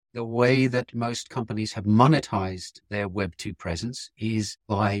the way that most companies have monetized their Web2 presence is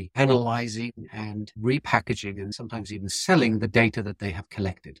by analyzing and repackaging and sometimes even selling the data that they have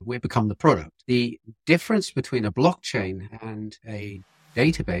collected. We become the product. The difference between a blockchain and a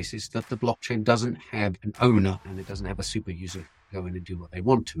database is that the blockchain doesn't have an owner and it doesn't have a super user go in and do what they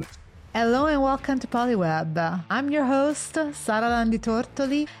want to it. Hello and welcome to Polyweb. I'm your host, Sara Landi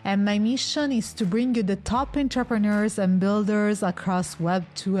Tortoli, and my mission is to bring you the top entrepreneurs and builders across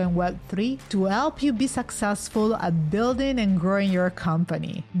Web2 and Web3 to help you be successful at building and growing your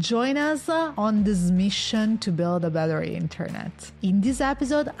company. Join us on this mission to build a better internet. In this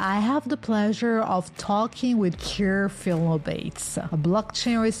episode, I have the pleasure of talking with Keir Finlow Bates, a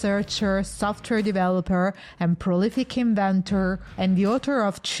blockchain researcher, software developer, and prolific inventor, and the author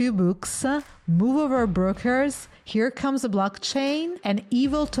of 2 books, Move Over Brokers, Here Comes the Blockchain, and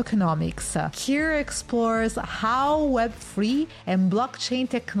Evil Tokenomics. Keir explores how Web3 and blockchain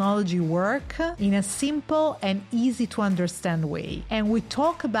technology work in a simple and easy to understand way. And we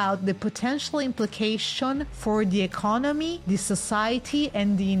talk about the potential implication for the economy, the society,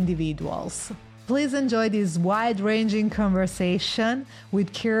 and the individuals. Please enjoy this wide-ranging conversation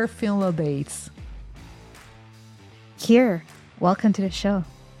with Keir Finlow Bates. Keir, welcome to the show.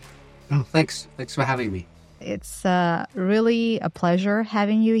 Oh, thanks. Thanks for having me. It's really a pleasure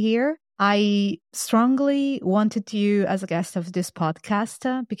having you here. I strongly wanted you as a guest of this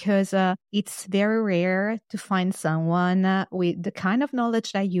podcast because it's very rare to find someone with the kind of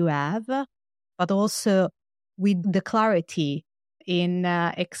knowledge that you have, but also with the clarity in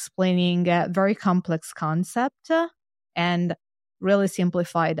explaining very complex concepts and really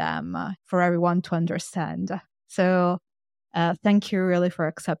simplify them for everyone to understand. So thank you really for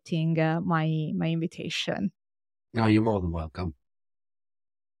accepting my invitation. No, you're more than welcome.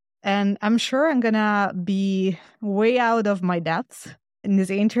 And I'm sure I'm going to be way out of my depths in this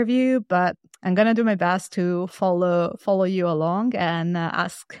interview, but I'm going to do my best to follow you along and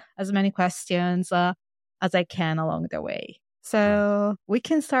ask as many questions as I can along the way. So we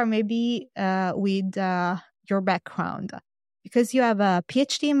can start maybe with your background, because you have a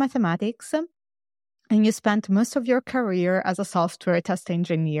PhD in mathematics, and you spent most of your career as a software test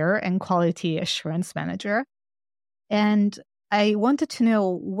engineer and quality assurance manager. And I wanted to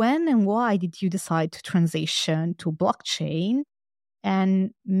know, when and why did you decide to transition to blockchain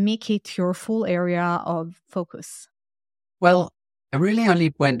and make it your full area of focus? Well, I really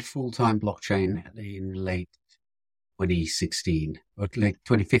only went full-time blockchain in late 2016, or late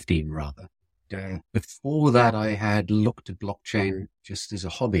 2015 rather. Before that, I had looked at blockchain just as a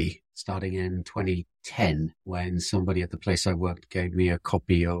hobby, starting in 2010, when somebody at the place I worked gave me a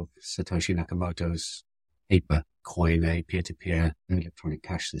copy of Satoshi Nakamoto's paper coin, a peer-to-peer electronic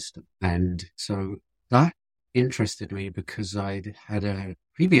cash system. And so that interested me because I'd had a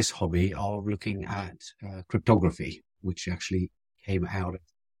previous hobby of looking at cryptography, which actually came out of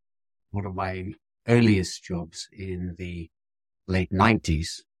one of my earliest jobs in the late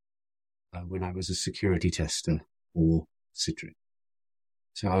 90s. When I was a security tester for Citrix.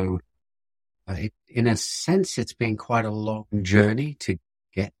 So in a sense, it's been quite a long journey to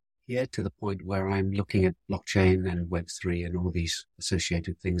get here to the point where I'm looking at blockchain and Web3 and all these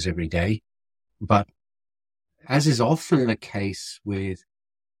associated things every day. But as is often the case with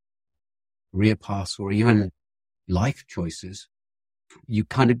career paths or even life choices, you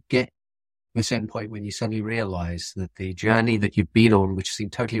kind of get to a certain point when you suddenly realize that the journey that you've been on, which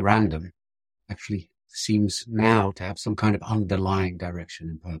seemed totally random, actually seems now to have some kind of underlying direction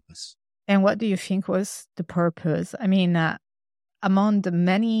and purpose. And what do you think was the purpose? I mean, among the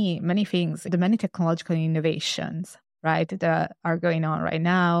many things, the many technological innovations, right, that are going on right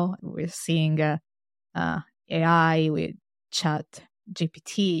now, we're seeing AI with Chat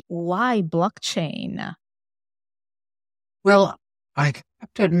GPT. Why blockchain? Well, I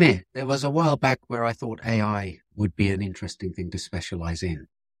have to admit, there was a while back where I thought AI would be an interesting thing to specialize in.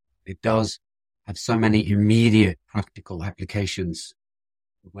 It does have so many immediate practical applications,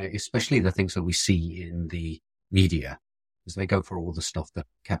 especially the things that we see in the media, because they go for all the stuff that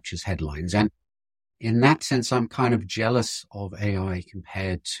captures headlines. And in that sense, I'm kind of jealous of AI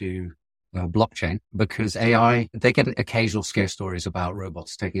compared to blockchain, because AI, they get occasional scare stories about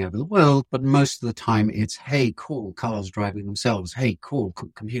robots taking over the world, but most of the time it's, hey, cool, cars driving themselves. Hey, cool,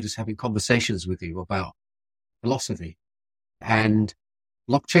 computers having conversations with you about philosophy. And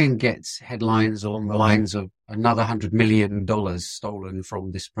blockchain gets headlines on the lines of another $100 million stolen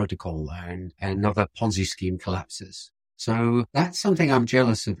from this protocol and another Ponzi scheme collapses. So that's something I'm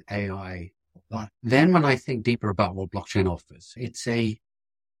jealous of AI. But then when I think deeper about what blockchain offers, it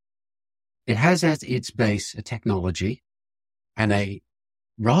has as its base a technology and a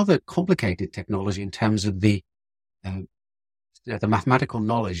rather complicated technology in terms of the mathematical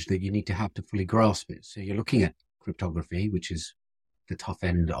knowledge that you need to have to fully grasp it. So you're looking at cryptography, which is the tough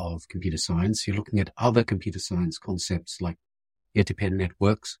end of computer science. You're looking at other computer science concepts like peer-to-peer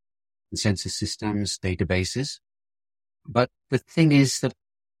networks, consensus systems, databases. But the thing is that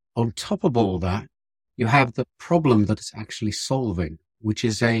on top of all that, you have the problem that it's actually solving, which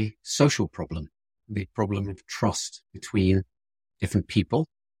is a social problem, the problem of trust between different people.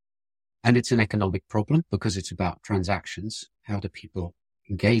 And it's an economic problem because it's about transactions. How do people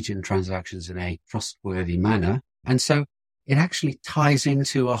engage in transactions in a trustworthy manner? And so it actually ties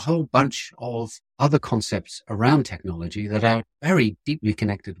into a whole bunch of other concepts around technology that are very deeply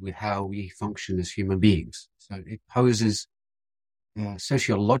connected with how we function as human beings. So it poses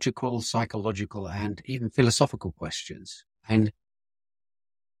sociological, psychological, and even philosophical questions. And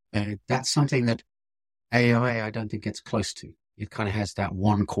that's something that AI, I don't think, gets close to. It kind of has that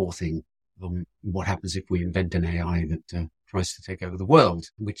one core thing. What happens if we invent an AI that tries to take over the world,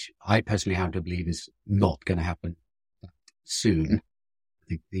 which I personally happen to believe is not going to happen soon. I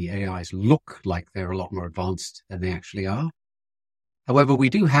think the AIs look like they're a lot more advanced than they actually are. However, we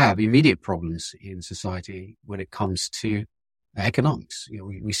do have immediate problems in society when it comes to economics.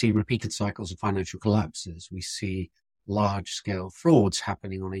 We see repeated cycles of financial collapses. We see large-scale frauds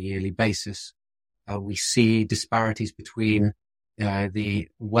happening on a yearly basis. We see disparities between the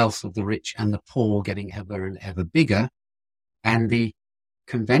wealth of the rich and the poor getting ever and ever bigger. And the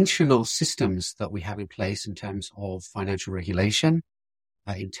conventional systems that we have in place in terms of financial regulation,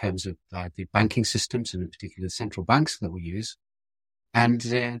 in terms of the banking systems and in particular central banks that we use, and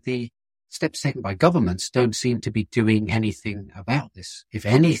the steps taken by governments don't seem to be doing anything about this. If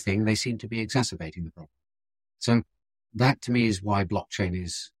anything, they seem to be exacerbating the problem. So that to me is why blockchain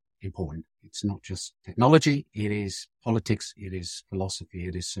is important. It's not just technology, it is politics, it is philosophy,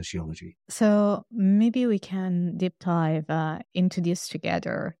 it is sociology. So maybe we can deep dive into this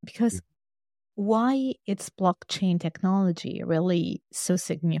together, because why is blockchain technology really so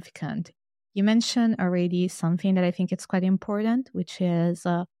significant? You mentioned already something that I think it's quite important, which is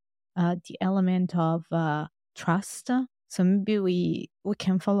the element of trust. So maybe we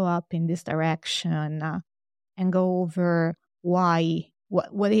can follow up in this direction and go over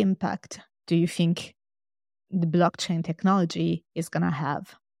what impact do you think the blockchain technology is going to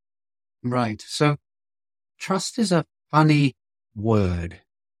have? Right. So trust is a funny word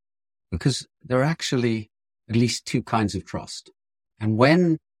because there are actually at least two kinds of trust. And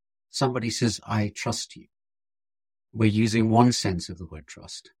when somebody says, I trust you, we're using one sense of the word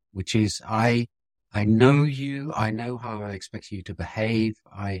trust, which is I know you, I know how I expect you to behave,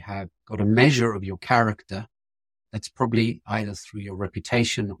 I have got a measure of your character. That's probably either through your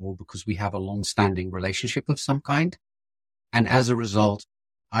reputation or because we have a long-standing relationship of some kind. And as a result,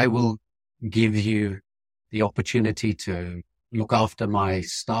 I will give you the opportunity to look after my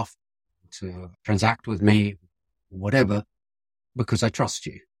stuff, to transact with me, whatever, because I trust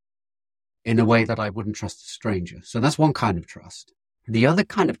you in a way that I wouldn't trust a stranger. So that's one kind of trust. The other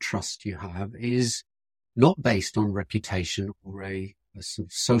kind of trust you have is not based on reputation or a sort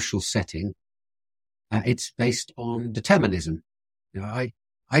of social setting. It's based on determinism. I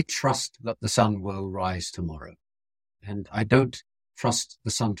trust that the sun will rise tomorrow. And I don't trust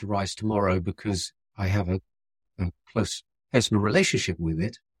the sun to rise tomorrow because I have a close personal relationship with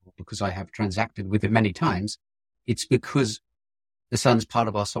it, or because I have transacted with it many times. It's because the sun's part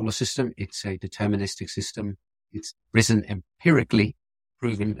of our solar system. It's a deterministic system. It's risen empirically,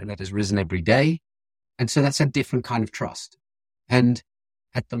 proven that it's risen every day. And so that's a different kind of trust. And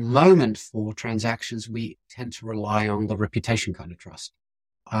at the moment for transactions, we tend to rely on the reputation kind of trust.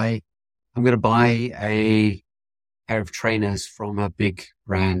 I'm going to buy a pair of trainers from a big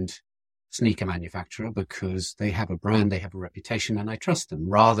brand sneaker manufacturer because they have a brand, they have a reputation, and I trust them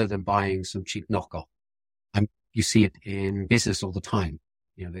rather than buying some cheap knockoff. You see it in business all the time.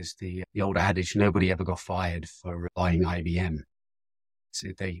 There's the old adage, nobody ever got fired for buying IBM. So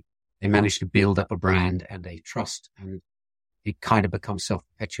they managed to build up a brand and a trust, and it kind of becomes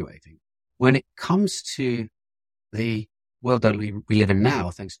self-perpetuating. When it comes to the world that we live in now,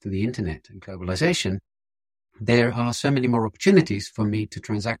 thanks to the internet and globalization, there are so many more opportunities for me to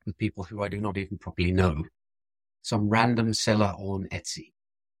transact with people who I do not even properly know. Some random seller on Etsy.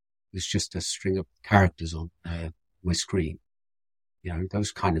 There's just a string of characters on my screen.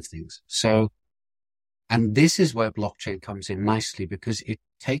 Those kind of things. So, and this is where blockchain comes in nicely because it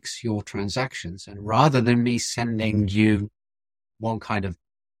takes your transactions, and rather than me sending you one kind of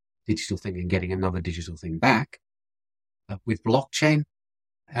digital thing and getting another digital thing back, with blockchain,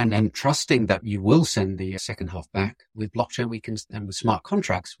 and trusting that you will send the second half back. With blockchain, and with smart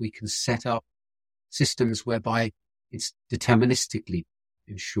contracts, we can set up systems whereby it's deterministically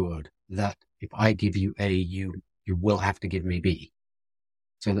ensured that if I give you A, you will have to give me B.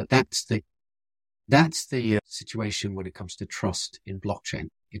 So that's the situation when it comes to trust in blockchain.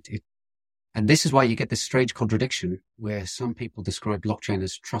 And this is why you get this strange contradiction where some people describe blockchain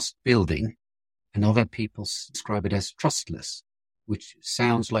as trust building and other people describe it as trustless, which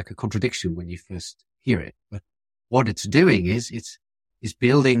sounds like a contradiction when you first hear it. But what it's doing is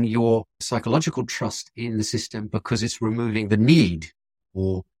building your psychological trust in the system because it's removing the need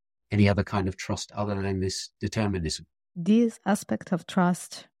for any other kind of trust other than this determinism. This aspect of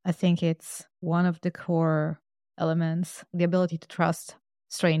trust, I think it's one of the core elements, the ability to trust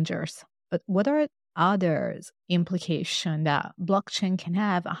strangers. But what are other implications that blockchain can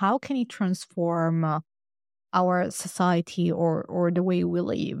have? How can it transform our society or the way we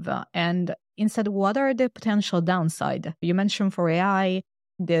live? And instead, what are the potential downside? You mentioned for AI,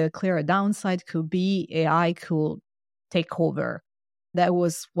 the clear downside could be AI could take over. That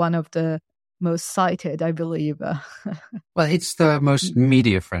was one of the most cited, I believe. Well, it's the most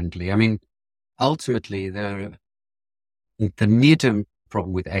media friendly. I mean, ultimately, the near-term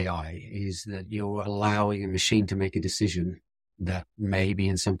problem with AI is that you're allowing a machine to make a decision that maybe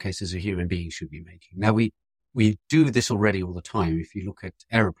in some cases a human being should be making. Now, we do this already all the time. If you look at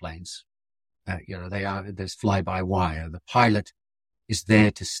airplanes, there's fly-by-wire. The pilot is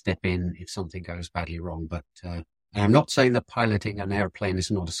there to step in if something goes badly wrong. But I'm not saying that piloting an airplane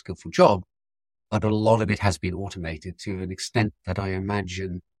is not a skillful job, but a lot of it has been automated to an extent that I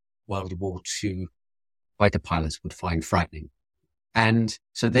imagine World War II fighter pilots would find frightening. And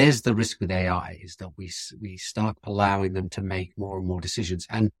so there's the risk with AI, is that we start allowing them to make more and more decisions.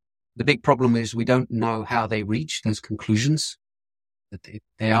 And the big problem is we don't know how they reach those conclusions. That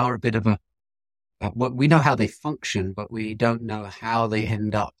they are a bit of we know how they function, but we don't know how they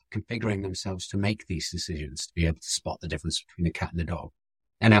end up configuring themselves to make these decisions, to be able to spot the difference between a cat and a dog.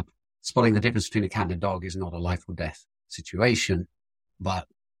 And now, spotting the difference between a cat and a dog is not a life or death situation, but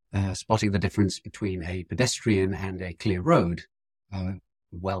spotting the difference between a pedestrian and a clear road would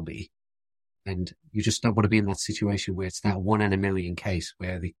well be. And you just don't want to be in that situation where it's that 1 in a million case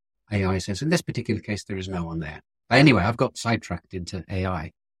where the AI says, in this particular case, there is no one there. But anyway, I've got sidetracked into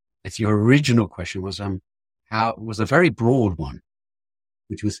AI. If your original question was, was a very broad one,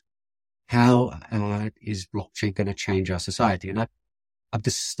 which was, how is blockchain going to change our society? And I've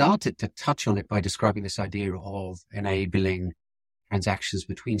just started to touch on it by describing this idea of enabling transactions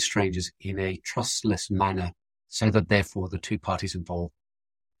between strangers in a trustless manner so that therefore the two parties involved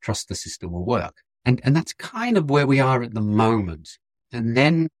trust the system will work. And that's kind of where we are at the moment. And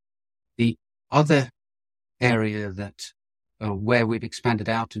then the other area that where we've expanded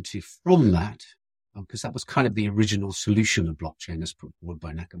out into from that, because that was kind of the original solution of blockchain as put forward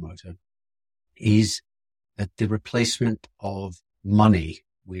by Nakamoto, is the replacement of money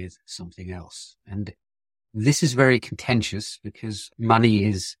with something else. And this is very contentious because money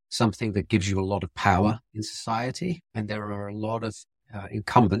is something that gives you a lot of power in society. And there are a lot of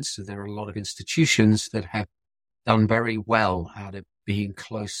incumbents, so there are a lot of institutions that have done very well out of being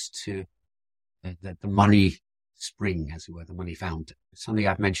close to the money spring, as it were, the money fountain. Something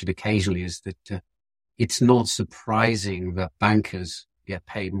I've mentioned occasionally is that it's not surprising that bankers get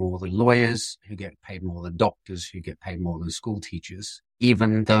paid more than lawyers, who get paid more than doctors, who get paid more than school teachers,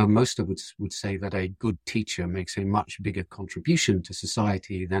 even though most of us would say that a good teacher makes a much bigger contribution to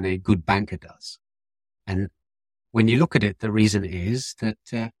society than a good banker does. And when you look at it, the reason is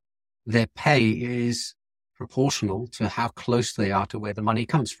that their pay is proportional to how close they are to where the money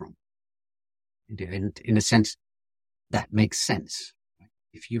comes from. And in a sense, that makes sense.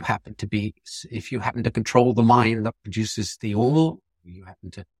 If you happen to control the mine that produces the oil, you happen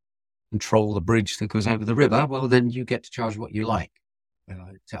to control the bridge that goes over the river, well, then you get to charge what you like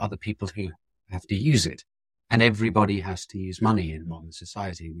to other people who have to use it. And everybody has to use money in modern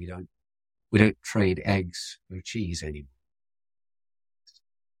society. We don't trade eggs for cheese anymore.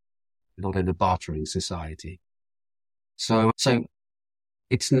 Not in a bartering society. So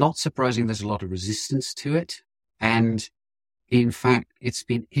it's not surprising there's a lot of resistance to it. And in fact, it's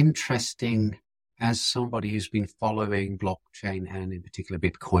been interesting as somebody who's been following blockchain and in particular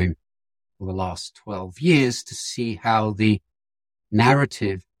Bitcoin for the last 12 years to see how the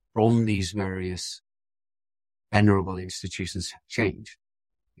narrative from these various venerable institutions have changed.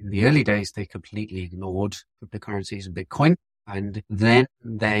 In the early days, they completely ignored cryptocurrencies and Bitcoin, and then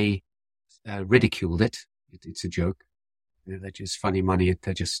they ridiculed it. It's a joke. They're just funny money.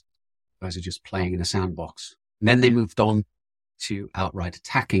 Guys are just playing in a sandbox. And then they moved on to outright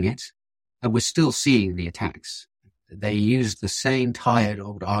attacking it. And we're still seeing the attacks. They use the same tired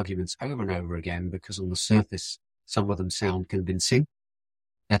old arguments over and over again because on the surface, some of them sound convincing.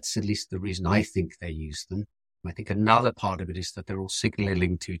 That's at least the reason I think they use them. I think another part of it is that they're all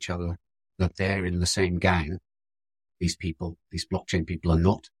signaling to each other that they're in the same gang. These people, these blockchain people are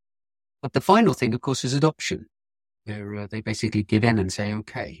not. But the final thing, of course, is adoption. They basically give in and say,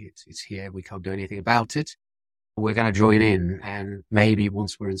 okay, it's here. We can't do anything about it. We're going to join in. And maybe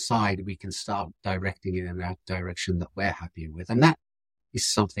once we're inside, we can start directing it in that direction that we're happy with. And that is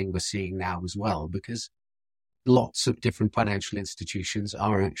something we're seeing now as well, because lots of different financial institutions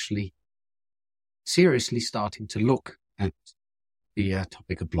are actually seriously starting to look at the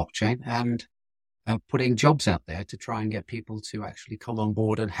topic of blockchain and putting jobs out there to try and get people to actually come on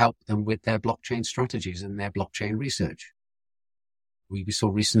board and help them with their blockchain strategies and their blockchain research. We saw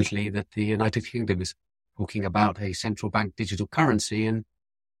recently that the United Kingdom is talking about a central bank digital currency, and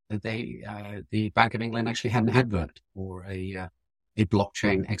the Bank of England actually had an advert for a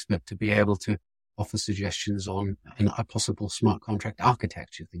blockchain expert to be able to offer suggestions on a possible smart contract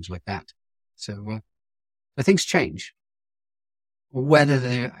architecture, things like that. So things change. Whether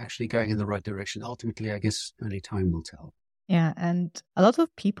they're actually going in the right direction, ultimately, I guess only time will tell. Yeah, and a lot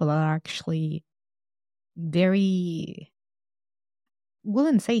of people are actually very,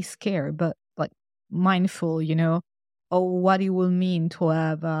 wouldn't say scared, but like mindful, of what it will mean to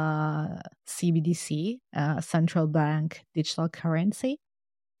have a CBDC, central bank digital currency.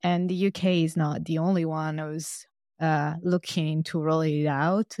 And the UK is not the only one who's looking to roll it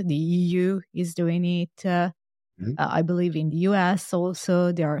out. The EU is doing it. I believe in the US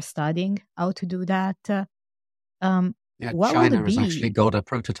also they are studying how to do that. China has actually got a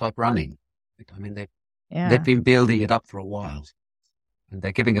prototype running. I mean, they've been building it up for a while, and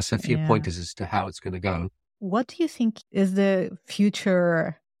they're giving us a few pointers as to how it's going to go. What do you think is the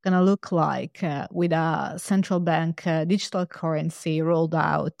future going to look like with a central bank digital currency rolled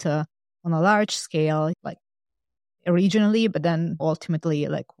out on a large scale, like regionally, but then ultimately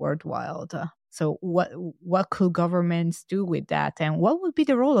like worldwide? So what could governments do with that? And what would be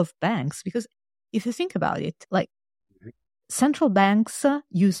the role of banks? Because if you think about it, like central banks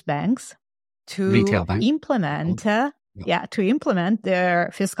use banks to implement, to implement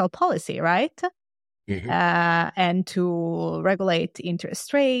their fiscal policy, right? And to regulate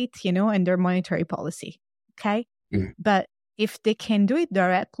interest rate, and their monetary policy. Okay. But if they can do it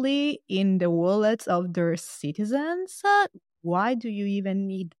directly in the wallets of their citizens, why do you even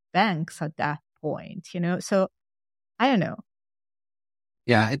need banks at that point? So I don't know.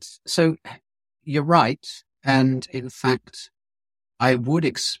 Yeah, so you're right. And in fact, I would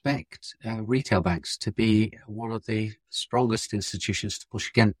expect retail banks to be one of the strongest institutions to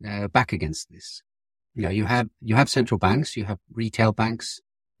push back against this. You have central banks, you have retail banks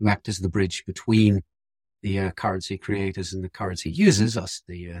who act as the bridge between the currency creators and the currency users, us,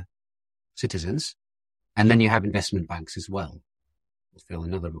 the citizens. And then you have investment banks as well. We'll fill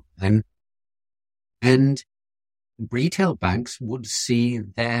another then. And retail banks would see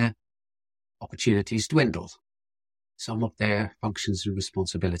their opportunities dwindle. Some of their functions and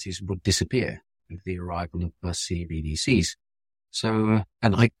responsibilities would disappear with the arrival of CBDCs. So,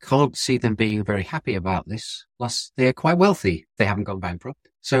 and I can't see them being very happy about this. Plus, they're quite wealthy. They haven't gone bankrupt.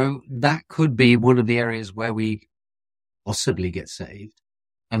 So that could be one of the areas where we possibly get saved.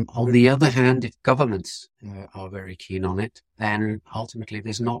 And on the other hand, if governments are very keen on it, then ultimately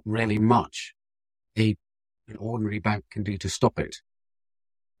there's not really much an ordinary bank can do to stop it.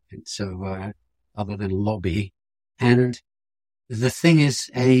 And so, other than lobby. And the thing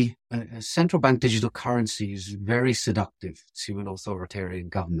is, a central bank digital currency is very seductive to an authoritarian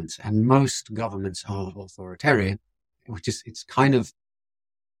government, and most governments are authoritarian, which is, it's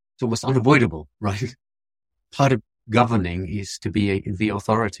almost unavoidable, right? Part of governing is to be the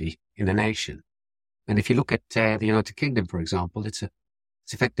authority in a nation. And if you look at the United Kingdom, for example, it's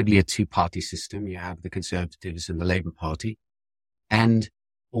effectively a two-party system. You have the Conservatives and the Labour Party. And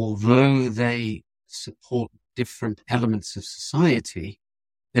although they support different elements of society,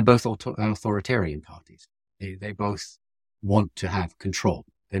 they're both authoritarian parties. They both want to have control.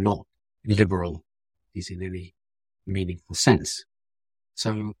 They're not liberal in any meaningful sense.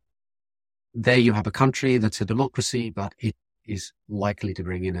 So there you have a country that's a democracy, but it is likely to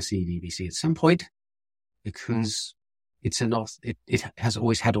bring in a CBDC at some point because it has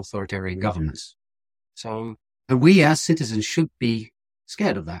always had authoritarian governments. So, and we as citizens should be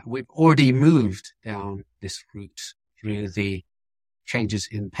scared of that. We've already moved down this route through the changes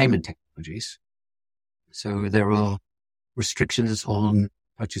in payment technologies. So there are restrictions on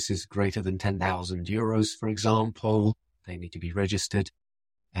purchases greater than 10,000 euros, for example. They need to be registered.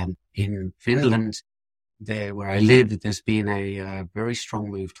 And in Finland, where I live, there's been a very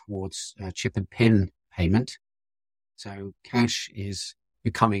strong move towards chip and pin payment. So cash is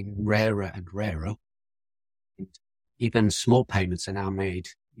becoming rarer and rarer. And even small payments are now made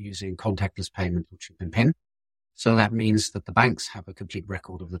using contactless payment or chip and pin. So that means that the banks have a complete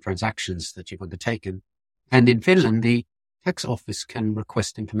record of the transactions that you've undertaken. And in Finland, the tax office can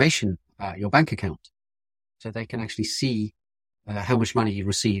request information about your bank account. So they can actually see how much money you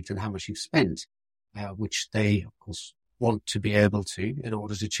received and how much you've spent, which they, of course, want to be able to in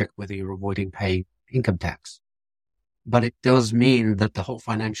order to check whether you're avoiding paying income tax. But it does mean that the whole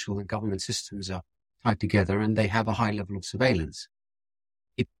financial and government systems are tied together and they have a high level of surveillance.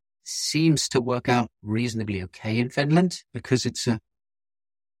 It seems to work out reasonably okay in Finland because it's a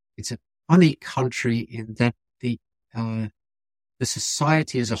funny country in that the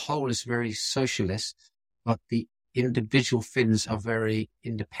society as a whole is very socialist, but the individual Finns are very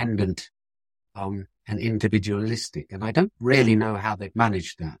independent and individualistic. And I don't really know how they've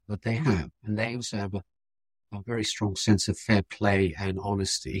managed that, but they have. And they also have a very strong sense of fair play and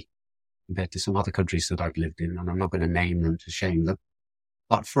honesty compared to some other countries that I've lived in. And I'm not going to name them to shame them.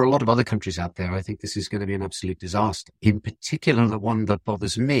 But for a lot of other countries out there, I think this is going to be an absolute disaster. In particular, the one that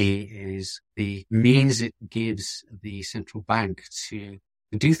bothers me is the means it gives the central bank to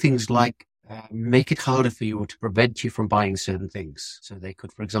do things like make it harder for you or to prevent you from buying certain things. So they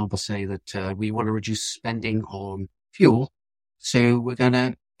could, for example, say that we want to reduce spending on fuel. So we're going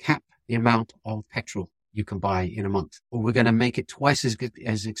to cap the amount of petrol you can buy in a month, or we're going to make it twice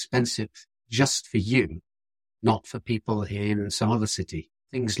as expensive just for you, not for people in some other city.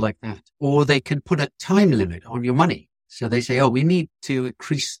 Things like that. Or they can put a time limit on your money. So they say, we need to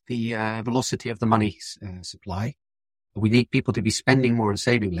increase the velocity of the money supply. We need people to be spending more and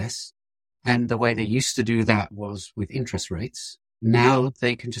saving less. And the way they used to do that was with interest rates. Now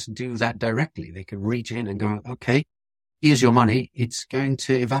they can just do that directly. They can reach in and go, okay, here's your money. It's going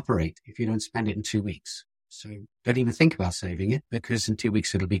to evaporate if you don't spend it in 2 weeks. So don't even think about saving it because in 2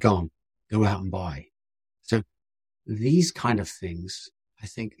 weeks it'll be gone. Go out and buy. So these kind of things, I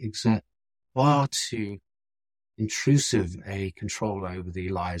think, exert far too intrusive a control over the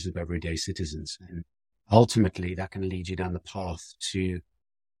lives of everyday citizens. And ultimately, that can lead you down the path to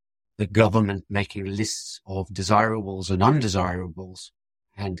the government making lists of desirables and undesirables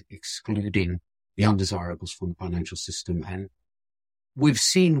and excluding the undesirables from the financial system. And we've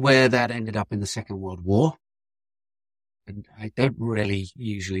seen where that ended up in the Second World War. And I don't really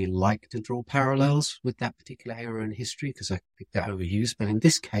usually like to draw parallels with that particular era in history because I think they're overused. But in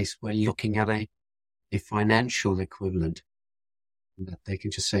this case, we're looking at a financial equivalent that they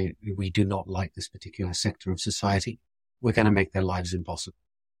can just say, we do not like this particular sector of society. We're going to make their lives impossible.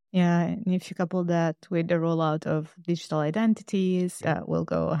 Yeah, and if you couple that with the rollout of digital identities, will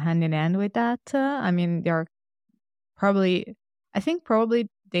go hand in hand with that. I mean, there are probably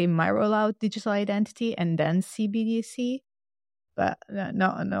they might roll out digital identity and then CBDC, but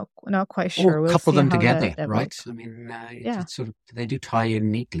not quite sure. Or we'll couple see them how together, that right? works. I mean, Yeah. it's sort of, they do tie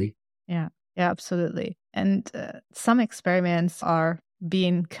in neatly. Yeah, absolutely. And some experiments are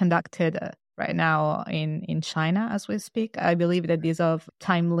being conducted right now in China as we speak. I believe that these of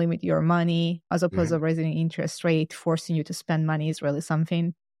time limit your money as opposed to raising interest rate, forcing you to spend money is really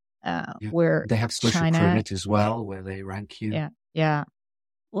something where they have social China, credit as well, where they rank you. Yeah.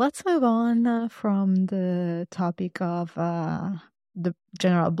 Let's move on from the topic of the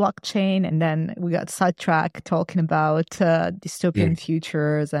general blockchain, and then we got sidetracked talking about dystopian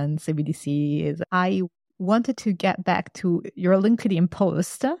futures and CBDCs. I wanted to get back to your LinkedIn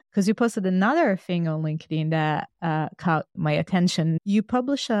post because you posted another thing on LinkedIn that caught my attention. You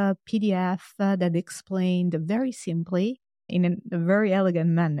published a PDF that explained very simply, in a very elegant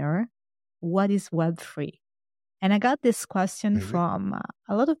manner, what is Web3. And I got this question from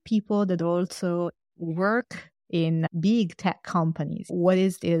a lot of people that also work in big tech companies. What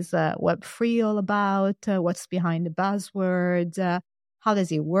is this Web3 all about? What's behind the buzzwords? How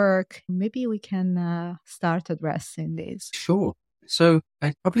does it work? Maybe we can start addressing this. Sure. So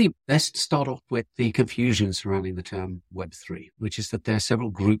probably best start off with the confusion surrounding the term Web3, which is that there are several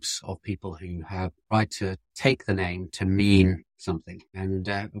groups of people who have tried to take the name to mean something. And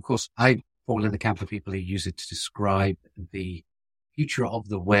of course, I fall in the camp of people who use it to describe the future of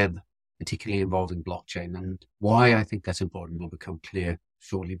the web, particularly involving blockchain. And why I think that's important will become clear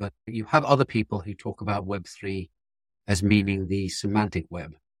shortly. But you have other people who talk about Web3 as meaning the semantic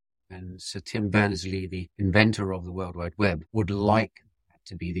web. And so Tim Berners-Lee, the inventor of the World Wide Web, would like that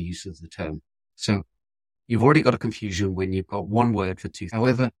to be the use of the term. So you've already got a confusion when you've got one word for two.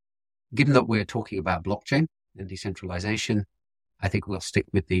 However, given that we're talking about blockchain, and decentralization. I think we'll stick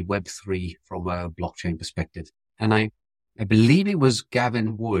with the Web3 from a blockchain perspective. And I believe it was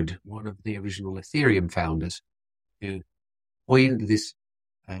Gavin Wood, one of the original Ethereum founders, who coined this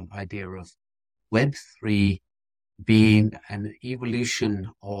idea of Web3 being an evolution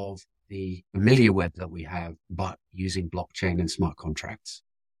of the familiar web that we have, but using blockchain and smart contracts.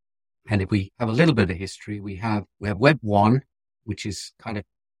 And if we have a little bit of history, we have Web 1, which is kind of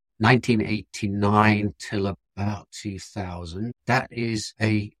 1989 till about 2000. That is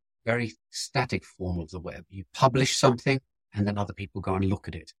a very static form of the web. You publish something and then other people go and look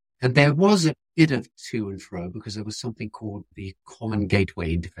at it. And there was a bit of to and fro because there was something called the Common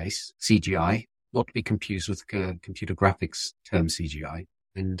Gateway Interface, CGI, not to be confused with computer graphics term CGI.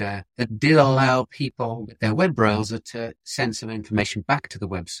 And that did allow people with their web browser to send some information back to the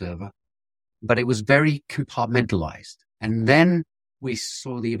web server, but it was very compartmentalized. And then we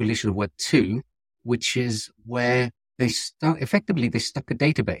saw the evolution of Web 2, which is where they stuck a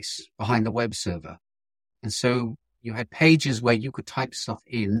database behind the web server. And so you had pages where you could type stuff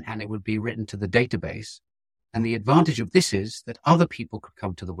in and it would be written to the database. And the advantage of this is that other people could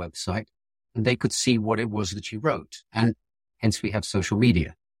come to the website and they could see what it was that you wrote. And hence we have social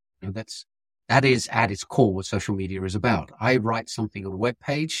media. That is at its core what social media is about. I write something on a web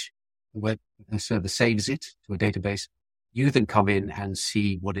page, the web server saves it to a database. You then come in and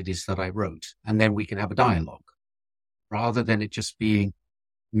see what it is that I wrote, and then we can have a dialogue rather than it just being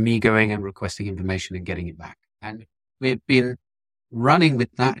me going and requesting information and getting it back. And we've been running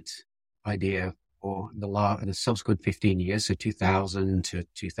with that idea for the subsequent 15 years, so 2000 to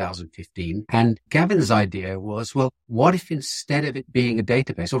 2015. And Gavin's idea was, well, what if instead of it being a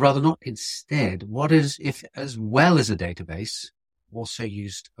database, or rather not instead, what is if as well as a database also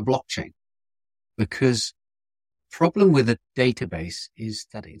used a blockchain? Because problem with a database is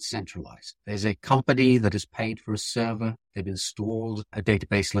that it's centralized. There's a company that has paid for a server. They've installed a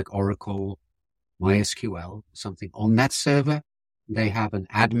database like Oracle, MySQL, something on that server. They have an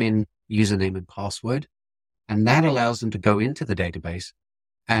admin username and password, and that allows them to go into the database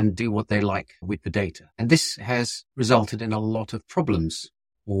and do what they like with the data. And this has resulted in a lot of problems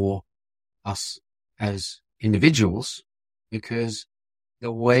for us as individuals, because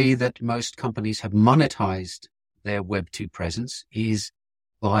the way that most companies have monetized their Web 2 presence is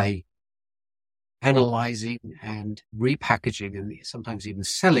by analyzing and repackaging and sometimes even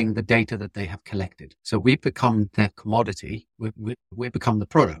selling the data that they have collected. So we've become their commodity. We've become the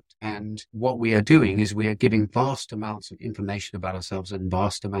product. And what we are doing is we are giving vast amounts of information about ourselves and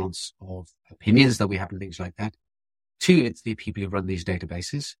vast amounts of opinions that we have and things like that to the people who run these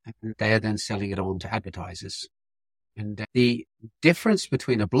databases. And they are then selling it on to advertisers. And the difference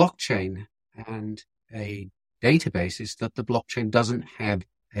between a blockchain and a database is that the blockchain doesn't have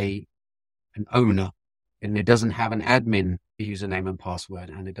an owner, and it doesn't have an admin username and password,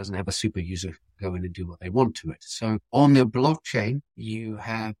 and it doesn't have a super user go in and do what they want to it. So on the blockchain, you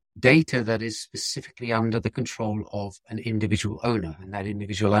have data that is specifically under the control of an individual owner, and that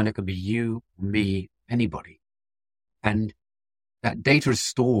individual owner can be you, me, anybody. And that data is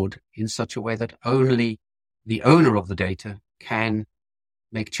stored in such a way that only the owner of the data can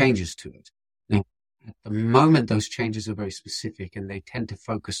make changes to it. Now, at the moment, those changes are very specific, and they tend to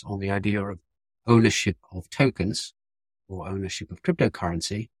focus on the idea of ownership of tokens or ownership of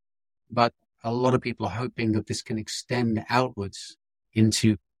cryptocurrency. But a lot of people are hoping that this can extend outwards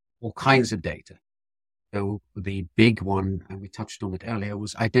into all kinds of data. So the big one, and we touched on it earlier,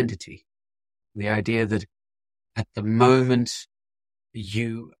 was identity. The idea that at the moment,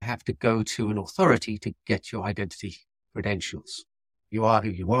 you have to go to an authority to get your identity credentials. You are who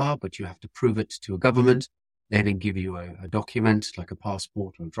you are, but you have to prove it to a government. They then give you a document like a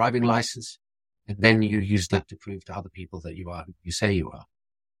passport or a driving license. And then you use that to prove to other people that you are who you say you are.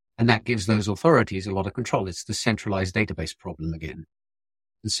 And that gives those authorities a lot of control. It's the centralized database problem again.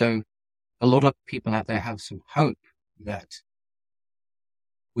 And so a lot of people out there have some hope that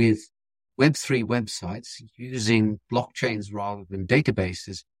with Web3 websites using blockchains rather than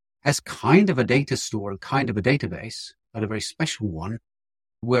databases as kind of a data store and kind of a database, but a very special one,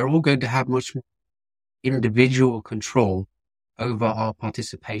 we're all going to have much more individual control over our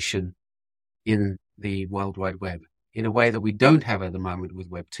participation in the World Wide Web in a way that we don't have at the moment with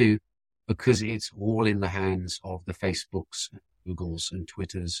Web 2, because it's all in the hands of the Facebooks, Googles and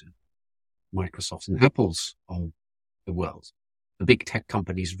Twitters, and Microsofts and Apples of the world. The big tech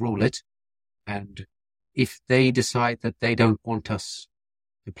companies rule it. And if they decide that they don't want us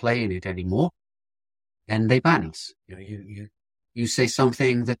to play in it anymore, then they ban us. You say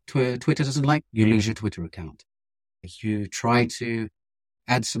something that Twitter doesn't like, you lose your Twitter account. If you try to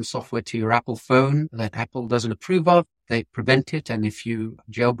add some software to your Apple phone that Apple doesn't approve of. They prevent it. And if you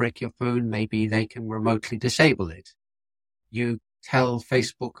jailbreak your phone, maybe they can remotely disable it. You tell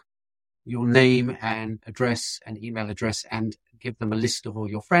Facebook your name and address and email address and give them a list of all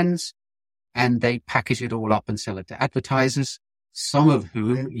your friends, and they package it all up and sell it to advertisers, some of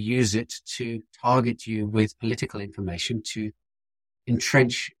whom use it to target you with political information to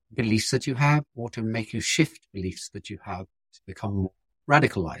entrench beliefs that you have or to make you shift beliefs that you have to become more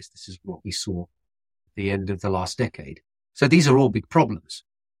radicalized. This is what we saw at the end of the last decade. So these are all big problems.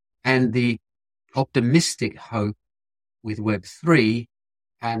 And the optimistic hope with Web3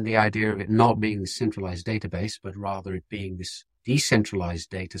 and the idea of it not being this centralized database, but rather it being this decentralized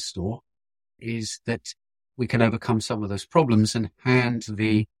data store, is that we can overcome some of those problems and hand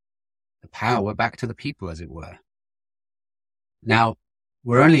the power back to the people, as it were. Now,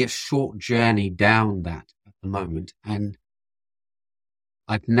 we're only a short journey down that at the moment, and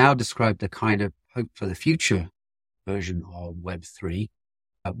I've now described the kind of hope for the future version of Web3.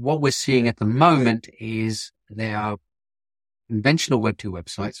 What we're seeing at the moment is there are conventional Web2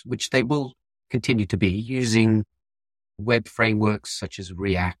 websites, which they will continue to be using web frameworks such as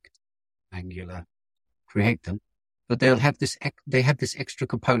React, Angular, create them, but they have this extra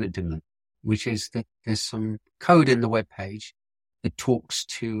component in them, which is that there's some code in the web page that talks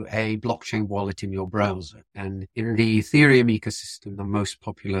to a blockchain wallet in your browser. And in the Ethereum ecosystem, the most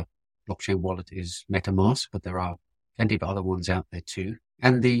popular blockchain wallet is MetaMask, but there are plenty of other ones out there too.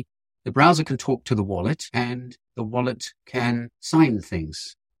 And the browser can talk to the wallet, and the wallet can sign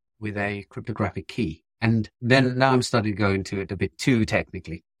things with a cryptographic key. And then now I'm starting to go into it a bit too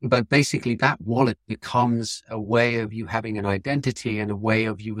technically, but basically that wallet becomes a way of you having an identity and a way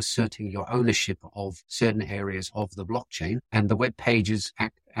of you asserting your ownership of certain areas of the blockchain. And the web pages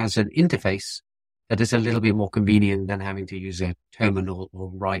act as an interface that is a little bit more convenient than having to use a terminal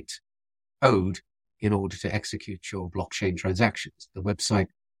or write code in order to execute your blockchain transactions. The website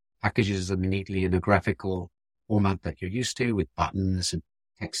packages them neatly in a graphical format that you're used to, with buttons and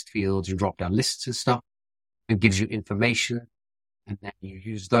text fields and drop-down lists and stuff, and gives you information. And then you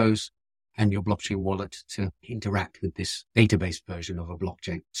use those and your blockchain wallet to interact with this database version of a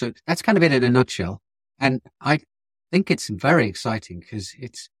blockchain. So that's kind of it in a nutshell. And I think it's very exciting because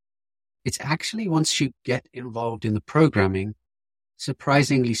it's actually, once you get involved in the programming,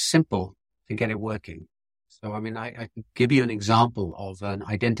 surprisingly simple to get it working. So, I mean, I can give you an example of an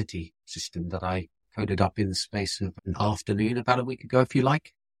identity system that I coded up in the space of an afternoon about a week ago, if you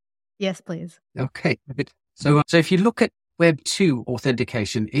like. Yes, please. Okay. So if you look at Web2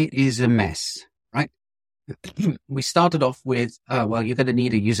 authentication, it is a mess, right? We started off with, you're going to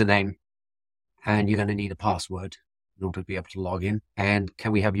need a username and you're going to need a password in order to be able to log in. And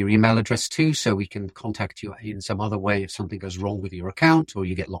can we have your email address too, so we can contact you in some other way if something goes wrong with your account or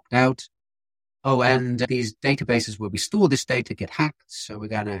you get locked out? Oh, and these databases where we store this data get hacked. So we're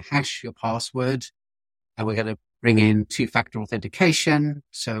going to hash your password and we're going to bring in two-factor authentication.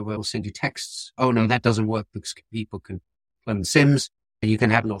 So we'll send you texts. Oh, no, that doesn't work because people can clone SIMs. And you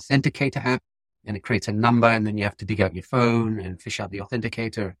can have an authenticator app and it creates a number, and then you have to dig out your phone and fish out the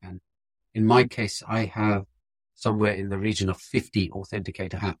authenticator. And in my case, I have somewhere in the region of 50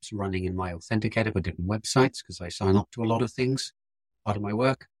 authenticator apps running in my authenticator for different websites because I sign up to a lot of things, part of my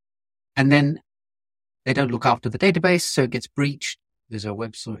work. And then they don't look after the database, so it gets breached. There's a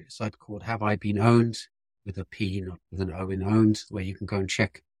website called Have I Been Owned, with a P, not with an O in owned, where you can go and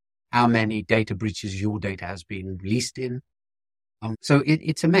check how many data breaches your data has been released in. So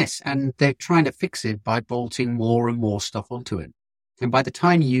it's a mess, and they're trying to fix it by bolting more and more stuff onto it. And by the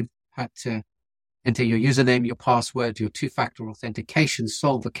time you've had to enter your username, your password, your two-factor authentication,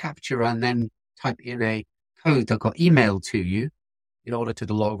 solve the captcha, and then type in a code that got emailed to you in order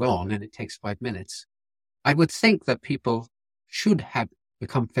to log on, and it takes 5 minutes, I would think that people should have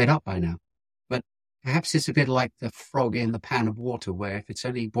become fed up by now. But perhaps it's a bit like the frog in the pan of water, where if it's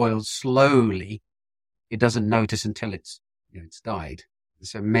only boiled slowly, it doesn't notice until it's died.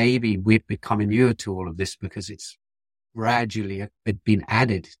 So maybe we've become inured to all of this because it's gradually been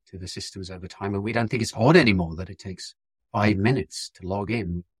added to the systems over time. And we don't think it's odd anymore that it takes 5 minutes to log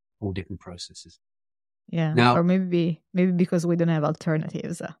in all different processes. Yeah. Now, or maybe because we don't have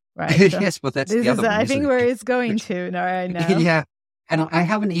alternatives, right? So yes, but that's the other one, I think isn't where it? it's going to right now. Yeah. And I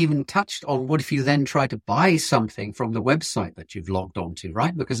haven't even touched on what if you then try to buy something from the website that you've logged onto,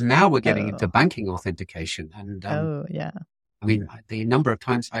 right? Because now we're getting into banking authentication. And yeah. I mean, the number of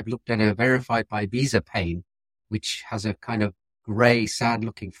times I've looked at a verified by Visa pane, which has a kind of gray, sad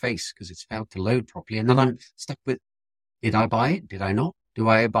looking face because it's failed to load properly. And then I'm stuck with, did I buy it? Did I not? Do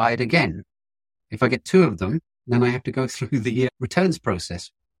I buy it again? If I get two of them, then I have to go through the returns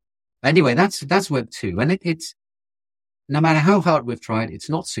process. Anyway, that's Web2. And it's, no matter how hard we've tried, it's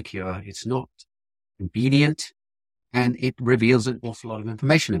not secure. It's not convenient, and it reveals an awful lot of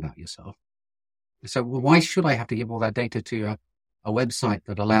information about yourself. So why should I have to give all that data to a website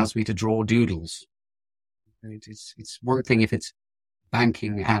that allows me to draw doodles? It's one thing if it's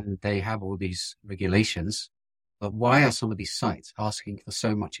banking and they have all these regulations, but why are some of these sites asking for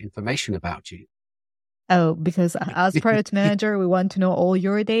so much information about you? Oh, because as product manager, we want to know all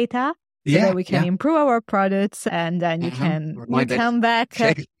your data so that we can improve our products, and then you come back.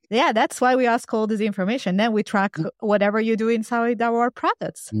 Yeah, that's why we ask all this information. Then we track whatever you do inside our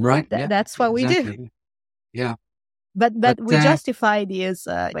products. Right. That's what we do. Yeah. But we justify this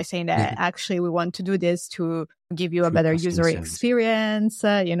by saying that actually we want to do this to give you a better user experience.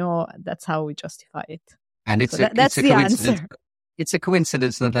 That's how we justify it. And that's the answer. It's a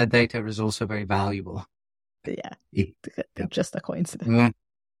coincidence that that data is also very valuable. Yeah. Just a coincidence.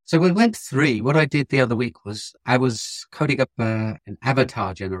 So with Web3, what I did the other week was I was coding up an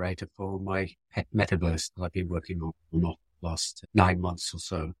avatar generator for my pet metaverse that I've been working on for the last 9 months or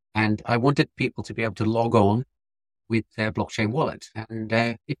so. And I wanted people to be able to log on with their blockchain wallet. And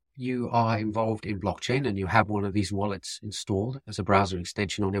if you are involved in blockchain and you have one of these wallets installed as a browser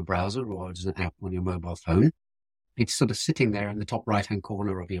extension on your browser or as an app on your mobile phone, it's sort of sitting there in the top right-hand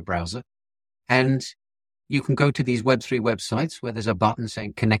corner of your browser. And you can go to these Web3 websites where there's a button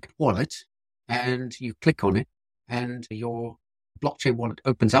saying Connect Wallet, and you click on it and your blockchain wallet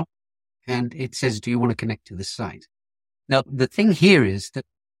opens up and it says, do you want to connect to this site? Now, the thing here is that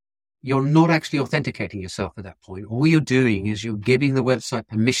you're not actually authenticating yourself at that point. All you're doing is you're giving the website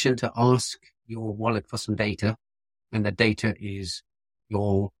permission to ask your wallet for some data, and the data is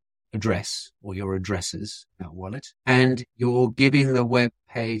your address or your addresses, that wallet, and you're giving the web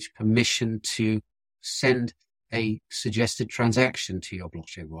page permission to send a suggested transaction to your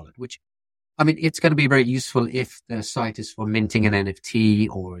blockchain wallet, which, I mean, it's going to be very useful if the site is for minting an NFT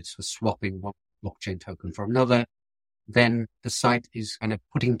or it's for swapping one blockchain token for another. Then the site is kind of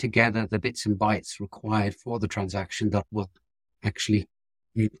putting together the bits and bytes required for the transaction that will actually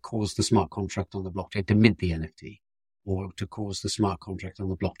cause the smart contract on the blockchain to mint the NFT, or to cause the smart contract on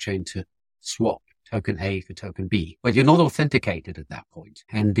the blockchain to swap token A for token B. But you're not authenticated at that point.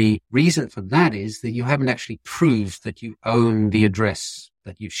 And the reason for that is that you haven't actually proved that you own the address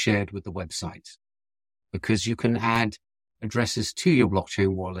that you've shared with the website, because you can add addresses to your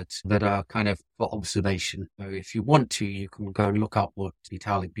blockchain wallet that are kind of for observation. So if you want to, you can go and look up what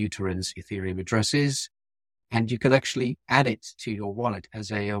Vitalik Buterin's Ethereum address is, and you can actually add it to your wallet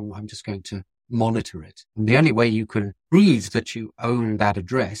as I'm just going to monitor it. And the only way you can prove that you own that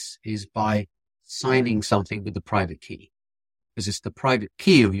address is by signing something with the private key, because it's the private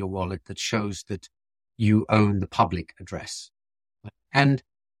key of your wallet that shows that you own the public address. And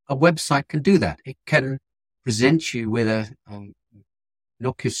a website can do that. It can present you with a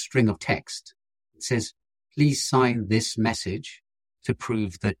innocuous string of text. It says, please sign this message to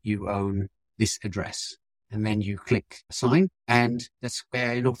prove that you own this address. And then you click sign, and that's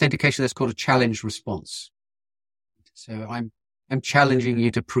where in authentication, that's called a challenge response. So I'm challenging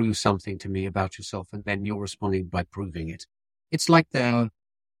you to prove something to me about yourself, and then you're responding by proving it. It's like the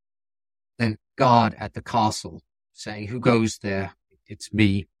guard at the castle saying, who goes there? It's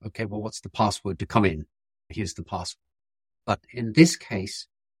me. Okay, well, what's the password to come in? Here's the password. But in this case,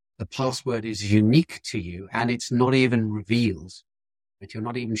 the password is unique to you, and it's not even revealed. But you're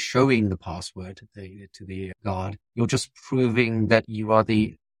not even showing the password to the guard. You're just proving that you are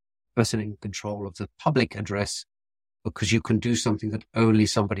the person in control of the public address, because you can do something that only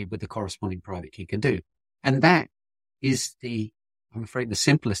somebody with the corresponding private key can do. And that is I'm afraid, the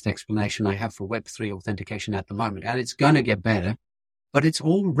simplest explanation I have for Web3 authentication at the moment. And it's going to get better, but it's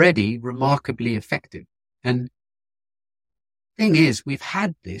already remarkably effective. And the thing is, we've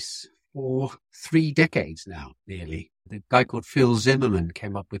had this for 3 decades now, nearly. The guy called Phil Zimmerman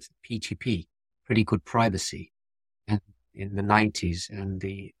came up with PGP, pretty good privacy, and in the 90s. And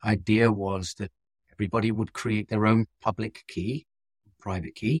the idea was that everybody would create their own public key,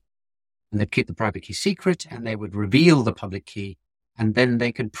 private key, and they'd keep the private key secret, and they would reveal the public key. And then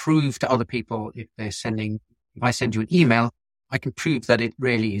they can prove to other people, if I send you an email, I can prove that it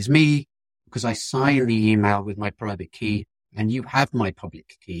really is me, because I sign the email with my private key and you have my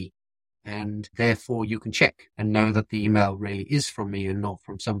public key. And therefore you can check and know that the email really is from me and not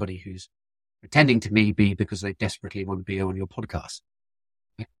from somebody who's pretending to be because they desperately want to be on your podcast.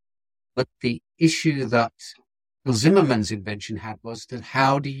 But the issue that Bill Zimmerman's invention had was that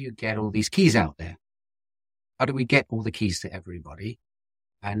how do you get all these keys out there? How do we get all the keys to everybody?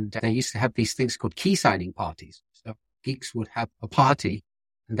 And they used to have these things called key signing parties. So geeks would have a party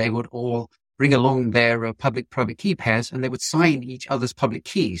and they would all bring along their public-private key pairs and they would sign each other's public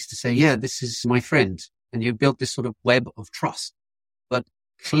keys to say, yeah, this is my friend. And you built this sort of web of trust. But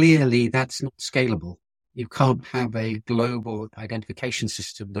clearly that's not scalable. You can't have a global identification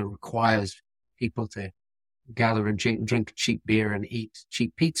system that requires people to gather and drink cheap beer and eat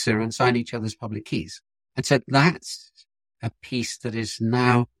cheap pizza and sign each other's public keys. And so that's a piece that is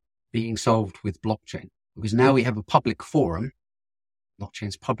now being solved with blockchain, because now we have a public forum.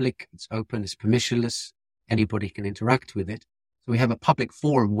 Blockchain's public, it's open, it's permissionless, anybody can interact with it. So we have a public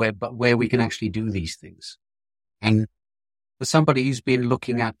forum where we can actually do these things. And for somebody who's been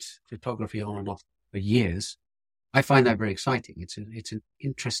looking at photography on and off for years, I find that very exciting. It's an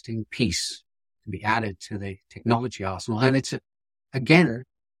interesting piece to be added to the technology arsenal. And it's, again,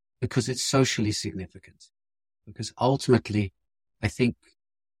 because it's socially significant. Because ultimately, I think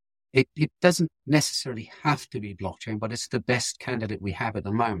it doesn't necessarily have to be blockchain, but it's the best candidate we have at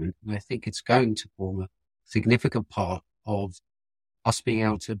the moment. And I think it's going to form a significant part of us being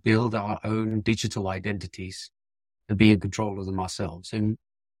able to build our own digital identities and be in control of them ourselves. And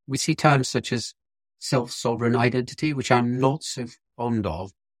we see terms such as self-sovereign identity, which I'm not so fond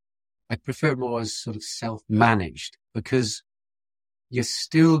of. I prefer more as sort of self-managed, because you're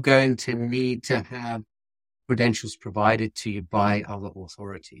still going to need to have credentials provided to you by other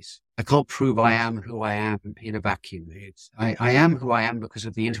authorities. I can't prove I am who I am in a vacuum. I am who I am because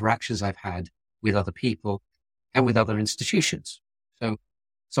of the interactions I've had with other people and with other institutions.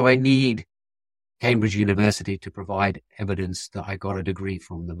 So I need Cambridge University to provide evidence that I got a degree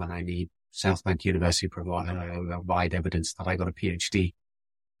from them, and I need South Bank University to provide evidence that I got a PhD.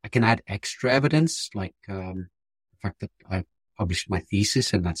 I can add extra evidence, like the fact that I published my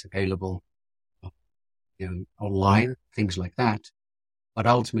thesis and that's available online, things like that. But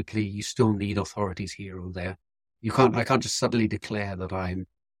ultimately, you still need authorities here or there. I can't just suddenly declare that I'm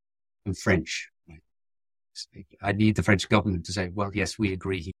French. I need the French government to say, well, yes, we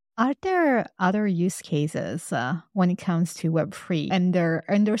agree. Are there other use cases when it comes to Web3 and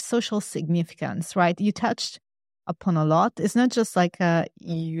their social significance, right? You touched upon a lot. It's not just like a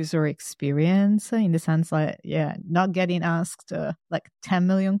user experience in the sense like, not getting asked like 10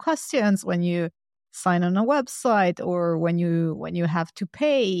 million questions when you sign on a website, or when you have to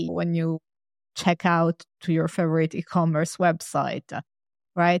pay, when you check out to your favorite e-commerce website,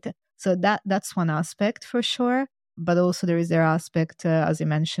 right? So that's one aspect for sure. But also there is their aspect, as you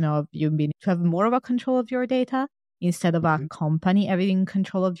mentioned, of you being to have more of a control of your data instead of a company having in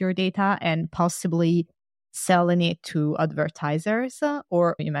control of your data and possibly selling it to advertisers,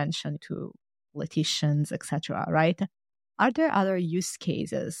 or you mentioned to politicians, etc., right? Are there other use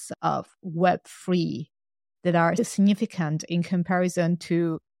cases of Web3 that are significant in comparison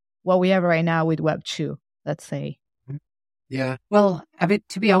to what we have right now with Web2, let's say? Yeah. Well, I mean,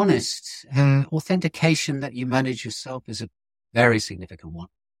 to be honest, authentication that you manage yourself is a very significant one,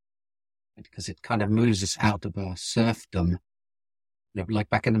 because it kind of moves us out of a serfdom. Like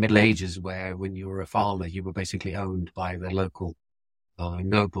back in the Middle Ages, where when you were a farmer, you were basically owned by the local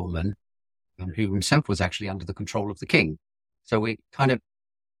nobleman, who himself was actually under the control of the king. So we kind of,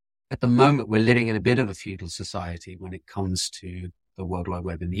 at the moment, we're living in a bit of a feudal society when it comes to the World Wide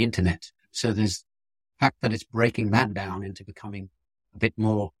Web and the internet. So there's the fact that it's breaking that down into becoming a bit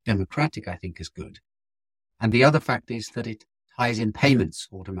more democratic, I think, is good. And the other fact is that it ties in payments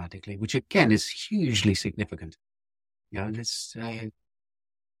automatically, which again is hugely significant. This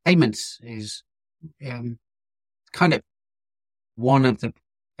payments is kind of one of the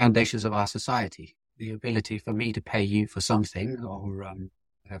foundations of our society. The ability for me to pay you for something, or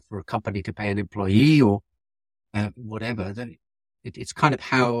for a company to pay an employee, or whatever. It's kind of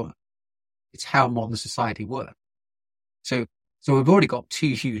how modern society works. So we've already got two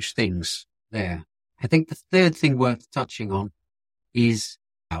huge things there. I think the third thing worth touching on is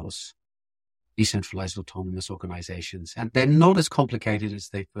DAOs, decentralized autonomous organizations, and they're not as complicated as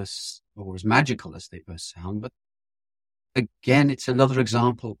they first, or as magical as they first sound, but again, it's another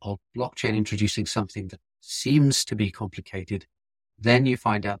example of blockchain introducing something that seems to be complicated. Then you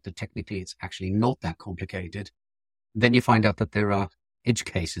find out that technically it's actually not that complicated. Then you find out that there are edge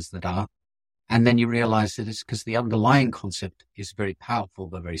cases that are, and then you realize that it's because the underlying concept is very powerful,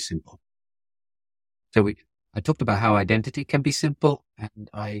 but very simple. So I talked about how identity can be simple, and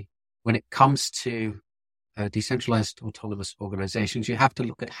when it comes to decentralized autonomous organizations, you have to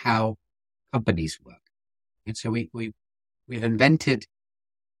look at how companies work. And so we've invented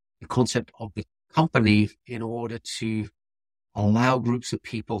the concept of the company in order to allow groups of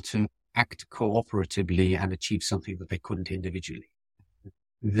people to act cooperatively and achieve something that they couldn't individually.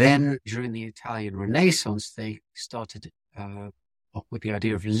 Then during the Italian Renaissance, they started up with the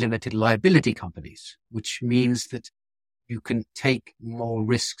idea of limited liability companies, which means that you can take more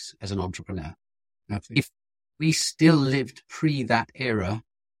risks as an entrepreneur. Now, if we still lived pre that era,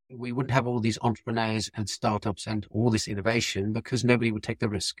 we wouldn't have all these entrepreneurs and startups and all this innovation because nobody would take the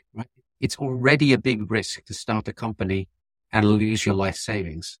risk, right? It's already a big risk to start a company and lose your life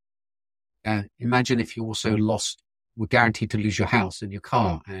savings. Imagine if you also were guaranteed to lose your house and your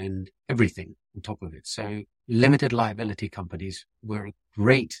car and everything on top of it. So limited liability companies were a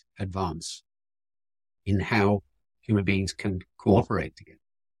great advance in how human beings can cooperate together.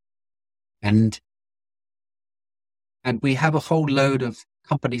 And we have a whole load of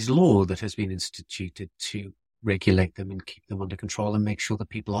companies law that has been instituted to regulate them and keep them under control and make sure that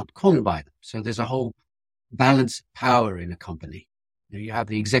people aren't conned by them. So there's a whole balance of power in a company. You have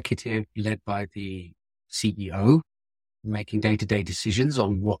the executive led by the CEO making day-to-day decisions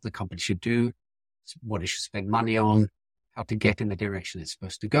on what the company should do, what it should spend money on, how to get in the direction it's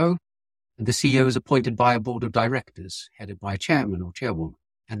supposed to go. And the CEO is appointed by a board of directors headed by a chairman or chairwoman.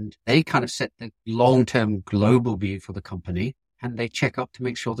 And they kind of set the long-term global view for the company, and they check up to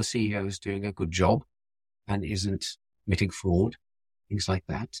make sure the CEO is doing a good job and isn't committing fraud, things like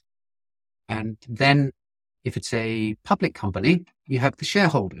that. And then if it's a public company, you have the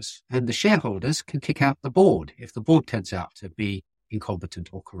shareholders, and the shareholders can kick out the board if the board turns out to be incompetent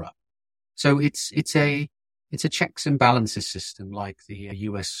or corrupt. So it's a checks and balances system like the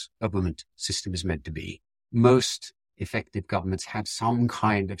US government system is meant to be. Most effective governments have some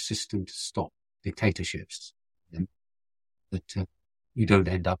kind of system to stop dictatorships, that you don't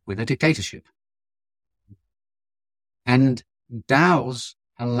end up with a dictatorship. And DAOs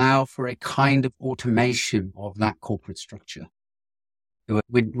allow for a kind of automation of that corporate structure.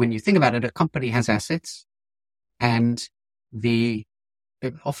 When you think about it, a company has assets, and the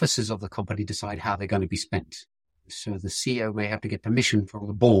officers of the company decide how they're going to be spent. So the CEO may have to get permission from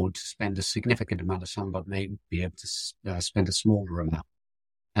the board to spend a significant amount of sum, but may be able to spend a smaller amount.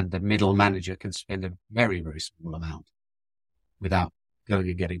 And the middle manager can spend a very, very small amount without going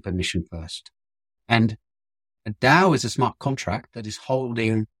and getting permission first. And a DAO is a smart contract that is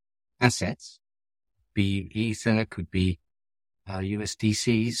holding assets, be Ether, could be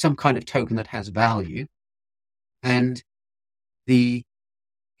USDC, some kind of token that has value. And the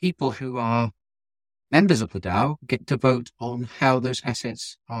people who are members of the DAO get to vote on how those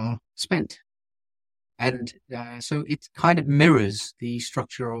assets are spent. And so it kind of mirrors the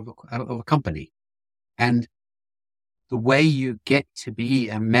structure of a company. And the way you get to be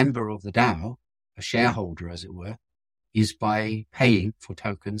a member of the DAO, a shareholder, as it were, is by paying for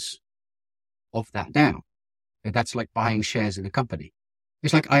tokens of that DAO. That's like buying shares in a company.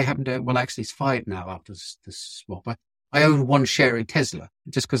 It's like I happen to, well, actually it's 5 now after this swap. I own 1 share in Tesla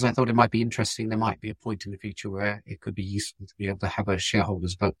just because I thought it might be interesting. There might be a point in the future where it could be useful to be able to have a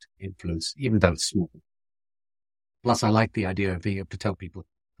shareholder's vote influence, even though it's small. Plus, I like the idea of being able to tell people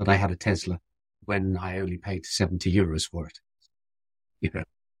that I had a Tesla when I only paid €70 for it. You know.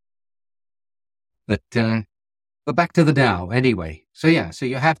 But back to the DAO anyway. So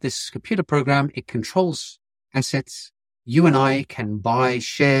you have this computer program. It controls assets. You and I can buy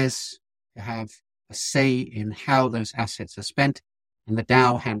shares to have a say in how those assets are spent, and the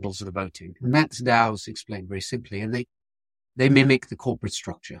DAO handles the voting. And that's DAOs explained very simply, and they mimic the corporate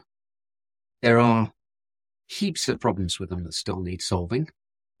structure. There are heaps of problems with them that still need solving.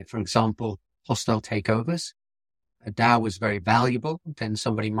 For example, hostile takeovers. A DAO is very valuable. Then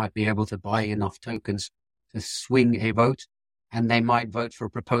somebody might be able to buy enough tokens to swing a vote, and they might vote for a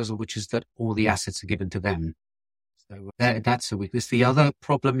proposal which is that all the assets are given to them. So that's a weakness. The other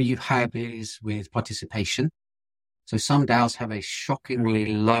problem you have is with participation. So some DAOs have a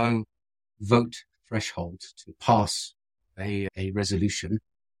shockingly low vote threshold to pass a resolution,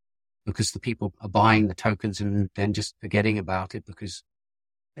 because the people are buying the tokens and then just forgetting about it, because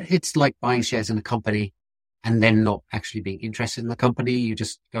it's like buying shares in a company and then not actually being interested in the company. You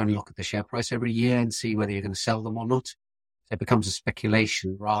just go and look at the share price every year and see whether you're going to sell them or not. So it becomes a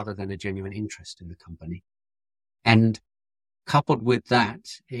speculation rather than a genuine interest in the company. And coupled with that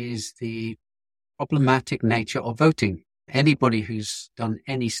is the problematic nature of voting. Anybody who's done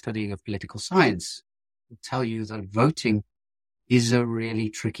any studying of political science will tell you that voting is a really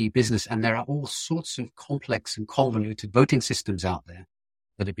tricky business. And there are all sorts of complex and convoluted voting systems out there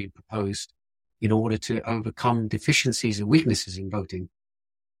that have been proposed in order to overcome deficiencies and weaknesses in voting.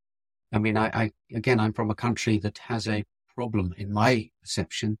 I mean, I'm from a country that has a problem, in my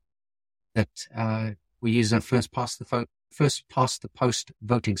perception, that we use a first past the post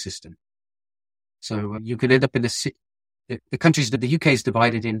voting system. So you could end up in the countries that the UK is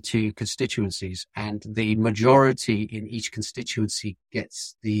divided into constituencies, and the majority in each constituency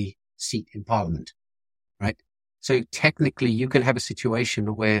gets the seat in parliament, right? So technically you can have a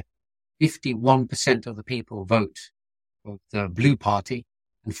situation where 51% of the people vote for the blue party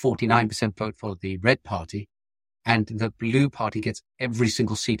and 49% vote for the red party. And the blue party gets every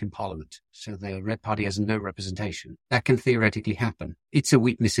single seat in parliament. So the red party has no representation. That can theoretically happen. It's a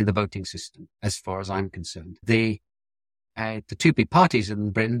weakness in the voting system, as far as I'm concerned. The two big parties in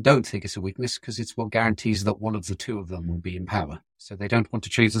Britain don't think it's a weakness because it's what guarantees that one of the two of them will be in power. So they don't want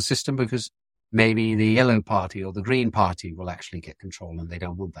to change the system because maybe the yellow party or the green party will actually get control, and they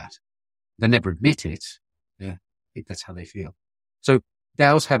don't want that. They never admit it. Yeah, I think that's how they feel. So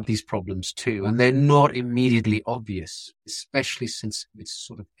DAOs have these problems too, and they're not immediately obvious, especially since it's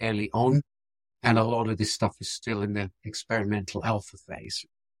sort of early on, and a lot of this stuff is still in the experimental alpha phase.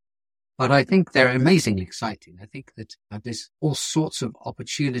 But I think they're amazingly exciting. I think that there's all sorts of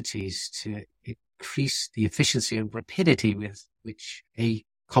opportunities to increase the efficiency and rapidity with which a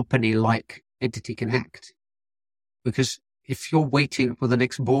company-like entity can act. Because if you're waiting for the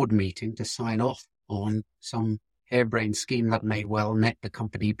next board meeting to sign off on some harebrained scheme that may well net the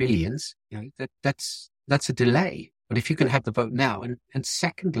company billions, that's a delay. But if you can have the vote now, and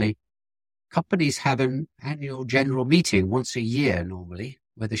secondly, companies have an annual general meeting once a year normally,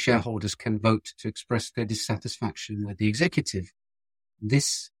 where the shareholders can vote to express their dissatisfaction with the executive.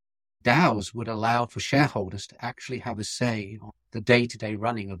 This DAOs would allow for shareholders to actually have a say on the day-to-day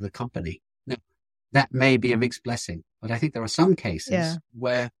running of the company. Now, that may be a mixed blessing, but I think there are some cases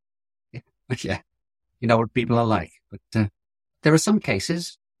where, you know what people are like. But there are some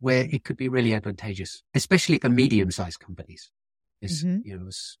cases where it could be really advantageous, especially for medium-sized companies. It's,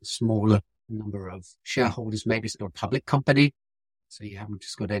 a smaller number of shareholders. Maybe it's not a public company, so you haven't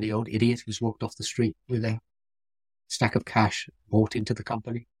just got any old idiot who's walked off the street with a stack of cash bought into the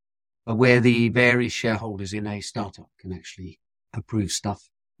company. But where the various shareholders in a startup can actually approve stuff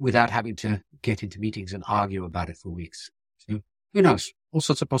without having to get into meetings and argue about it for weeks. So who knows? All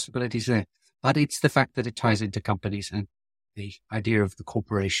sorts of possibilities there. But it's the fact that it ties into companies, and the idea of the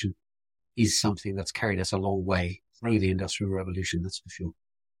corporation is something that's carried us a long way through the Industrial Revolution, that's for sure.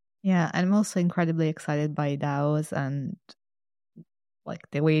 Yeah, I'm also incredibly excited by DAOs and like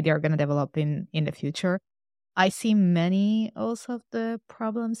the way they're going to develop in the future. I see many also of the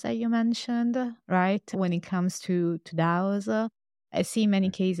problems that you mentioned, right? When it comes to DAOs, I see many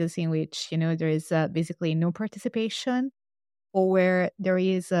cases in which, there is basically no participation, or where there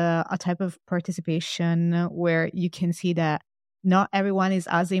is a type of participation where you can see that not everyone is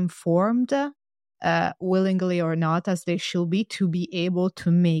as informed, willingly or not, as they should be to be able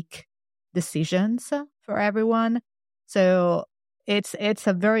to make decisions for everyone. So it's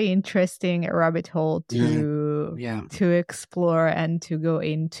a very interesting rabbit hole to explore and to go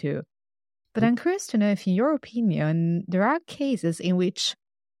into. But I'm curious to know if, in your opinion, there are cases in which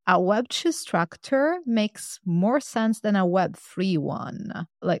a Web2 structure makes more sense than a Web3 one.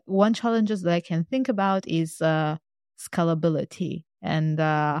 Like, one challenge that I can think about is scalability and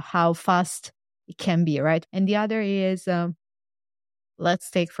how fast it can be, right? And the other is,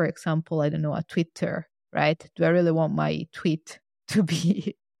 let's take, for example, I don't know, a Twitter, right? Do I really want my tweet to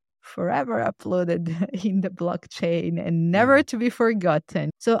be forever uploaded in the blockchain and never to be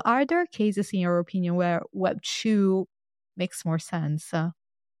forgotten? So are there cases, in your opinion, where Web2 makes more sense?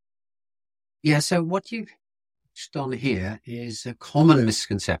 Yeah, so what you've touched on here is a common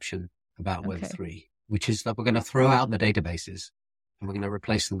misconception about Web3, which is that we're going to throw out the databases and we're going to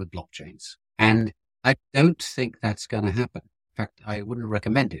replace them with blockchains. And I don't think that's going to happen. In fact, I wouldn't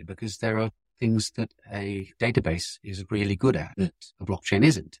recommend it, because there are things that a database is really good at that a blockchain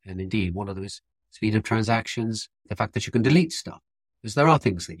isn't. And indeed, one of them is speed of transactions, the fact that you can delete stuff, because there are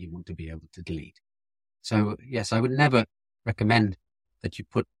things that you want to be able to delete. So yes, I would never recommend that you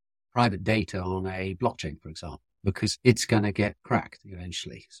put private data on a blockchain, for example, because it's going to get cracked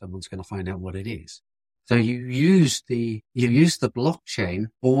eventually. Someone's going to find out what it is. So you use the blockchain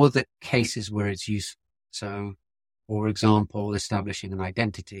for the cases where it's useful. So, for example, establishing an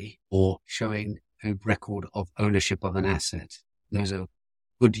identity or showing a record of ownership of an asset. Those are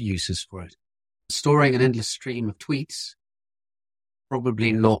good uses for it. Storing an endless stream of tweets,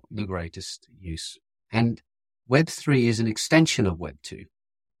 probably not the greatest use. And Web3 is an extension of Web2.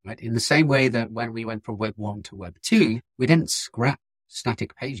 Right? In the same way that when we went from Web 1 to Web 2, we didn't scrap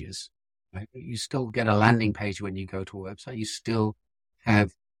static pages. Right? You still get a landing page when you go to a website. You still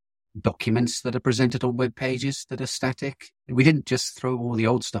have documents that are presented on web pages that are static. We didn't just throw all the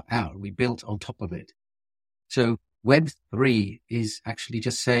old stuff out. We built on top of it. So Web 3 is actually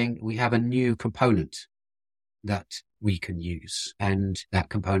just saying we have a new component. that we can use. And that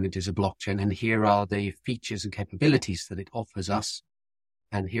component is a blockchain. And here are the features and capabilities that it offers us.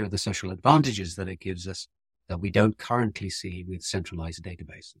 And here are the social advantages that it gives us that we don't currently see with centralized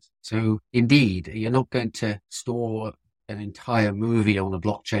databases. So indeed, you're not going to store an entire movie on a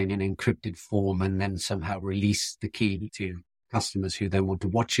blockchain in encrypted form and then somehow release the key to customers who then want to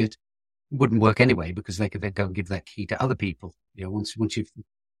watch it. It wouldn't work anyway, because they could then go and give that key to other people. Once you've,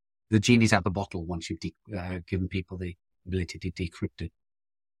 the genie's out the bottle, once you've given people the ability to decrypt it.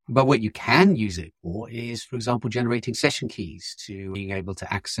 But what you can use it for is, for example, generating session keys to being able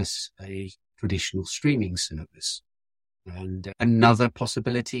to access a traditional streaming service. And another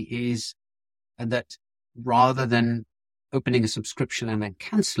possibility is that rather than opening a subscription and then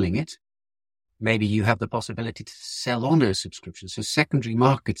canceling it, maybe you have the possibility to sell on a subscription. So secondary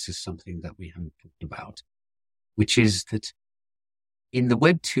markets is something that we haven't talked about, which is that in the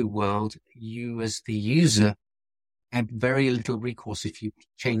Web2 world, you as the user have very little recourse if you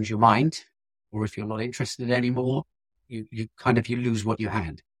change your mind, or if you're not interested anymore, you lose what you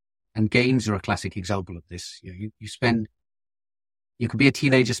had. And games are a classic example of this. You could be a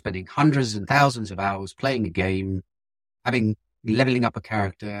teenager spending hundreds and thousands of hours playing a game, leveling up a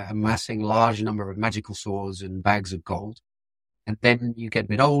character, amassing large number of magical swords and bags of gold. And then you get a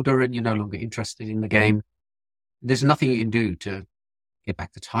bit older and you're no longer interested in the game. There's nothing you can do to get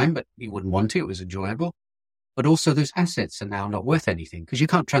back the time, but you wouldn't want to. It was enjoyable. But also those assets are now not worth anything because you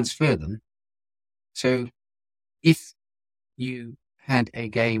can't transfer them. So if you had a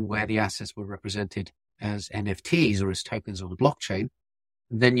game where the assets were represented as NFTs or as tokens on a blockchain,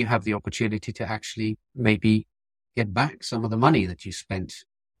 then you have the opportunity to actually maybe get back some of the money that you spent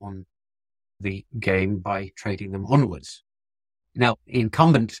on the game by trading them onwards. Now,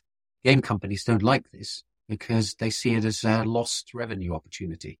 incumbent game companies don't like this because they see it as a lost revenue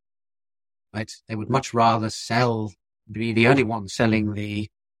opportunity. Right? They would much rather be the only one selling the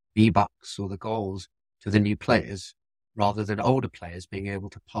V-Bucks or the gold to the new players rather than older players being able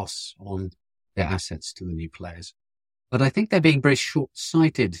to pass on their assets to the new players. But I think they're being very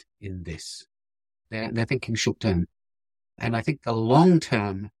short-sighted in this. They're thinking short-term. And I think the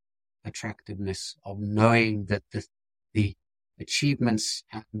long-term attractiveness of knowing that the achievements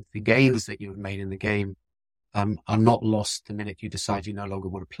and the gains that you've made in the game are not lost the minute you decide you no longer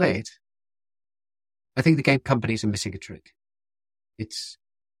want to play it. I think the game companies are missing a trick.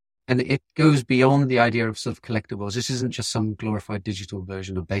 And it goes beyond the idea of sort of collectibles. This isn't just some glorified digital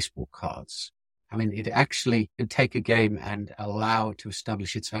version of baseball cards. I mean, it actually can take a game and allow it to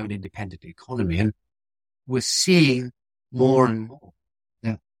establish its own independent economy. And we're seeing more and more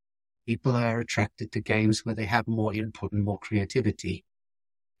that people are attracted to games where they have more input and more creativity.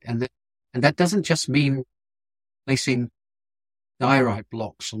 And that doesn't just mean placing diorite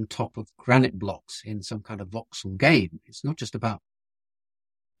blocks on top of granite blocks in some kind of voxel game. It's not just about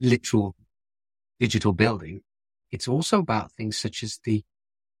literal digital building. It's also about things such as the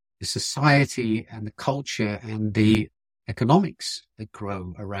society and the culture and the economics that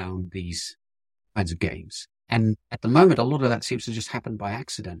grow around these kinds of games. And at the moment, a lot of that seems to just happen by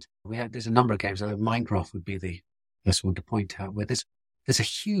accident. There's a number of games, Minecraft would be the first one to point out, where there's a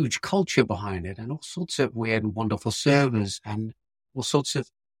huge culture behind it and all sorts of weird and wonderful servers and all sorts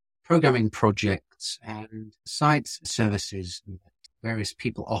of programming projects and side services that various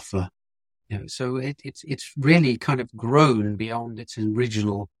people offer. So it's really kind of grown beyond its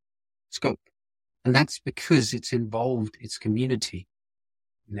original scope. And that's because it's involved its community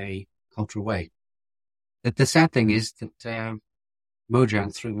in a cultural way. The sad thing is that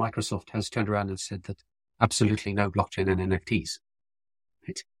Mojang, through Microsoft, has turned around and said that absolutely no blockchain and NFTs.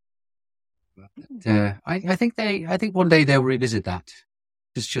 Right? But, I think one day they'll revisit that.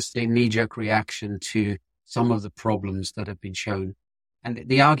 It's just a knee-jerk reaction to some of the problems that have been shown, and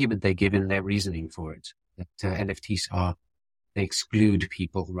the argument they give in their reasoning for it, that NFTs they exclude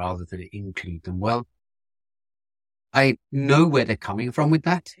people rather than include them. Well, I know where they're coming from with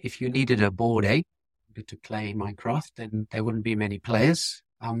that. If you needed a Bored Ape to play Minecraft, then there wouldn't be many players.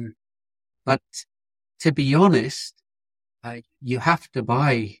 But to be honest, you have to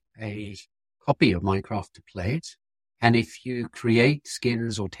buy a copy of Minecraft to play it. And if you create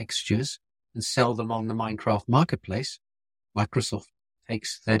skins or textures and sell them on the Minecraft marketplace, Microsoft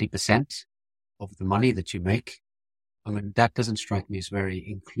takes 30% of the money that you make. I mean, that doesn't strike me as very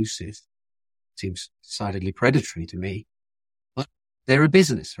inclusive. It seems decidedly predatory to me. But they're a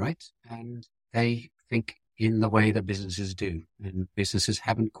business, right? And they think in the way that businesses do. And businesses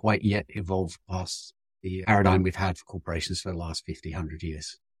haven't quite yet evolved past the paradigm we've had for corporations for the last 50, 100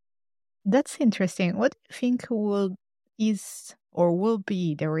 years. That's interesting. What do you think will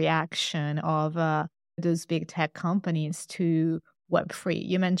be the reaction of those big tech companies to Web3.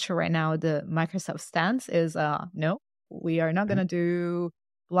 You mentioned right now the Microsoft stance is no, we are not going to do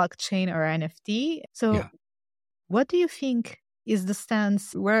blockchain or NFT. So what do you think is the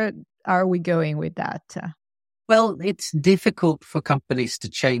stance? Where are we going with that? Well, it's difficult for companies to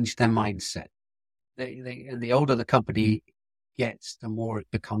change their mindset. And the older the company gets, the more it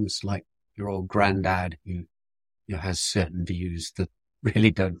becomes like your old granddad who has certain views that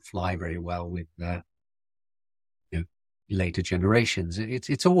really don't fly very well with later generations.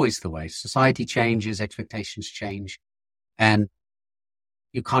 It's always the way. Society changes, expectations change, and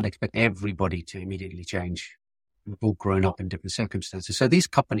you can't expect everybody to immediately change. We've all grown up in different circumstances. So these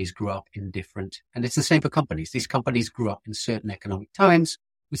companies grew up in different, and it's the same for companies. These companies grew up in certain economic times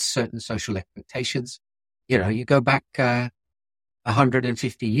with certain social expectations. You go back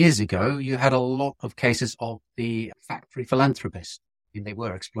 150 years ago, you had a lot of cases of the factory philanthropists. They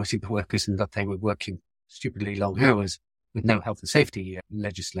were exploiting the workers and that they were working stupidly long hours with no health and safety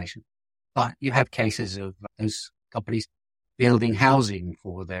legislation. But you have cases of those companies building housing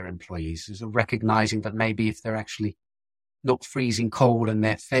for their employees, so recognizing that maybe if they're actually not freezing cold and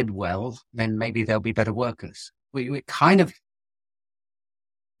they're fed well, then maybe they'll be better workers.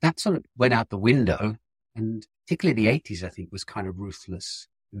 That sort of went out the window, and particularly the 80s, I think, was kind of ruthless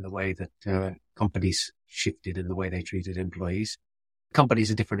in the way that companies shifted in the way they treated employees.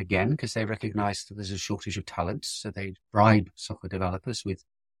 Companies are different again because they recognize that there's a shortage of talent, so they bribe software developers with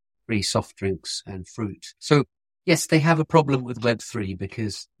free soft drinks and fruit. So yes, they have a problem with Web3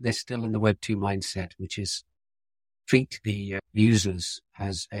 because they're still in the Web2 mindset, which is treat the users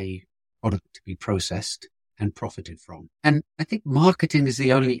as a product to be processed and profited from. And I think marketing is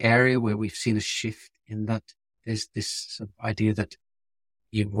the only area where we've seen a shift in that there's this sort of idea that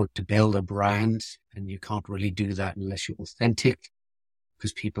you want to build a brand and you can't really do that unless you're authentic,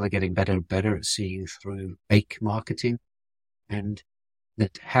 because people are getting better and better at seeing through fake marketing, and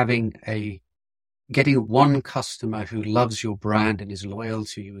that getting one customer who loves your brand and is loyal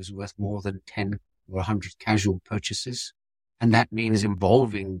to you is worth more than 10 or 100 casual purchases. And that means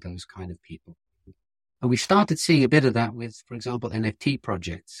involving those kind of people. And we started seeing a bit of that with, for example, NFT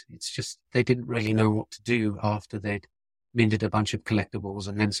projects. It's just they didn't really know what to do after they'd minted a bunch of collectibles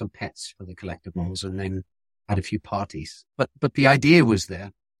and then some pets for the collectibles and then had a few parties. But the idea was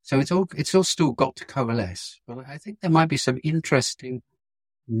there. So it's all still got to coalesce. But I think there might be some interesting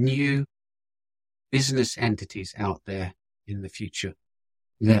new business entities out there in the future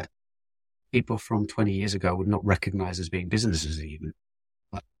that people from 20 years ago would not recognize as being businesses even.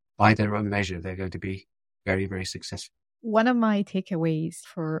 But by their own measure, they're going to be very, very successful. One of my takeaways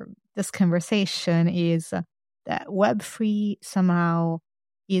for this conversation is that Web3 somehow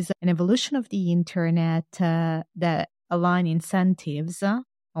is an evolution of the internet that align incentives on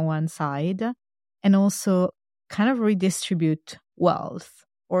one side and also kind of redistribute wealth,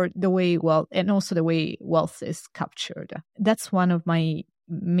 or the way wealth, and also the way wealth is captured. That's one of my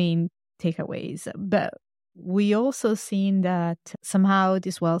main takeaways. But we also seen that somehow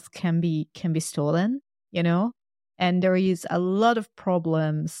this wealth can be stolen, and there is a lot of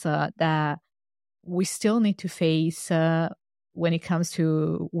problems that we still need to face when it comes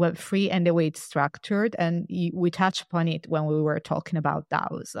to Web3 and the way it's structured. And we touched upon it when we were talking about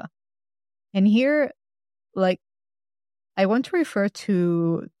DAOs. And here, I want to refer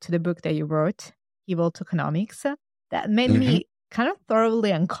to the book that you wrote, Evil Tokenomics, that made me kind of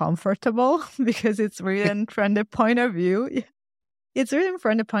thoroughly uncomfortable because it's written from the point of view. It's written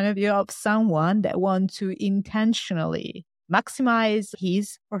from the point of view of someone that wants to intentionally maximize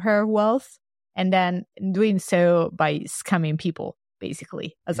his or her wealth, and then doing so by scamming people,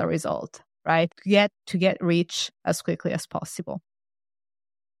 basically, as a result, right? To get rich as quickly as possible.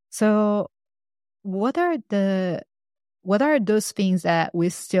 So what are those things that we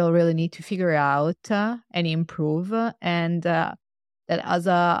still really need to figure out and improve, and that as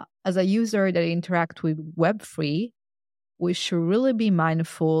a user that interact with Web3, we should really be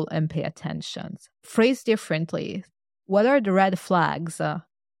mindful and pay attention? Phrased differently, what are the red flags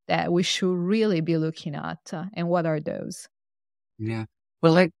that we should really be looking at, and what are those? Yeah.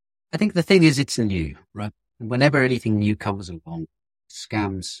 Well, I think the thing is it's new, right? Whenever anything new comes along,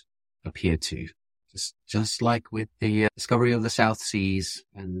 scams appear too. Just like with the discovery of the South Seas,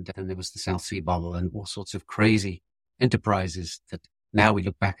 and then there was the South Sea bubble and all sorts of crazy enterprises that now we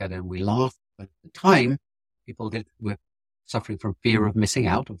look back at and we laugh. But at the time, people were suffering from fear of missing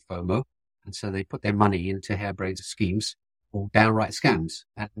out, of FOMO. And so they put their money into harebrained schemes or downright scams.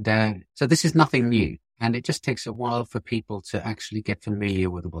 And so this is nothing new. And it just takes a while for people to actually get familiar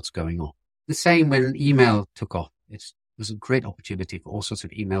with what's going on. The same when email took off. It's was a great opportunity for all sorts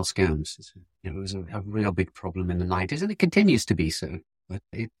of email scams. It was a real big problem in the 90s, and it continues to be so, but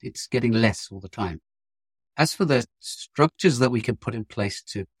it's getting less all the time. As for the structures that we can put in place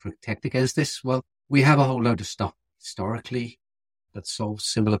to protect against this, well, we have a whole load of stuff historically that solves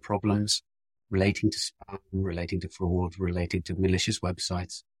similar problems relating to spam, relating to fraud, relating to malicious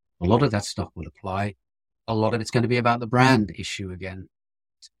websites. A lot of that stuff will apply. A lot of it's going to be about the brand issue again.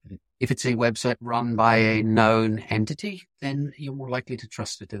 If it's a website run by a known entity, then you're more likely to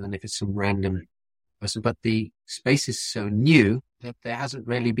trust it than if it's some random person. But the space is so new that there hasn't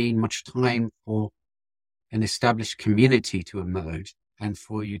really been much time for an established community to emerge and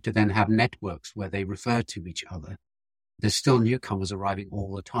for you to then have networks where they refer to each other. There's still newcomers arriving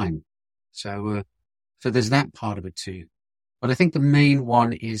all the time. So there's that part of it too. But I think the main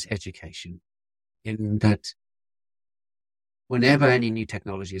one is education, in that whenever any new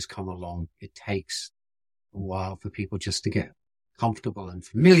technology has come along, it takes a while for people just to get comfortable and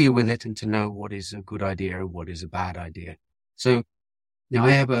familiar with it and to know what is a good idea and what is a bad idea. So now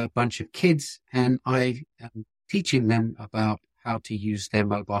I have a bunch of kids and I am teaching them about how to use their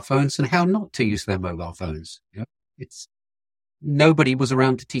mobile phones and how not to use their mobile phones. Nobody was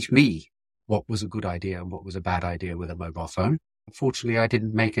around to teach me what was a good idea and what was a bad idea with a mobile phone. Unfortunately, I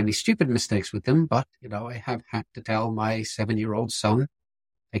didn't make any stupid mistakes with them, but, I have had to tell my 7-year-old son,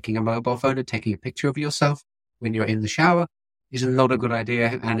 taking a mobile phone and taking a picture of yourself when you're in the shower is not a good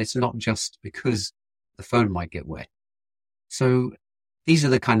idea. And it's not just because the phone might get wet. So these are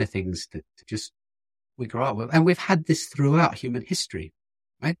the kind of things that just we grow up with. And we've had this throughout human history,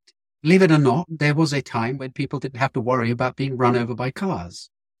 right? Believe it or not, there was a time when people didn't have to worry about being run over by cars.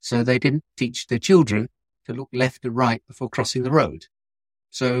 So they didn't teach their children to look left and right before crossing the road.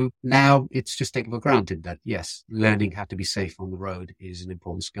 So now it's just taken for granted that, yes, learning how to be safe on the road is an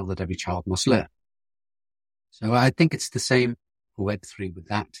important skill that every child must learn. So I think it's the same for Web3 with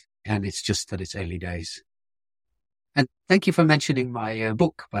that. And it's just that it's early days. And thank you for mentioning my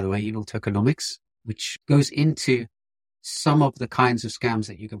book, by the way, Evil Tokenomics, which goes into some of the kinds of scams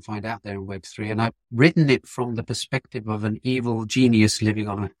that you can find out there in Web3. And I've written it from the perspective of an evil genius living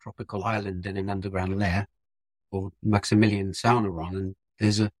on a tropical island in an underground lair called Maximilian Sauneron. And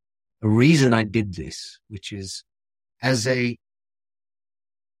there's a reason I did this, which is if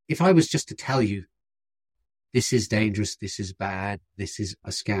I was just to tell you, this is dangerous, this is bad, this is a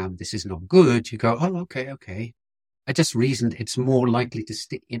scam, this is not good, you go, oh, okay. I just reasoned it's more likely to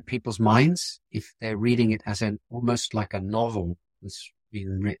stick in people's minds if they're reading it as almost like a novel that's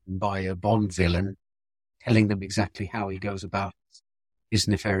been written by a Bond villain, telling them exactly how he goes about his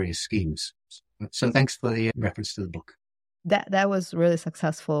nefarious schemes. So thanks for the reference to the book. That was really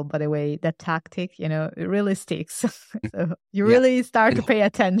successful, by the way. That tactic, it really sticks. So you really start to pay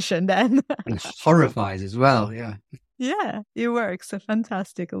attention then. And horrifies as well, yeah. Yeah, it works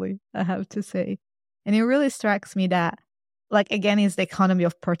fantastically, I have to say. And it really strikes me that, again, it's the economy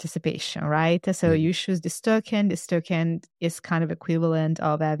of participation, right? So you choose this token. This token is kind of equivalent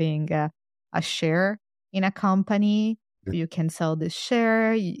of having a share in a company. You can sell this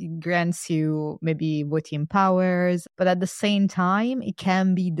share. It grants you maybe voting powers. But at the same time, it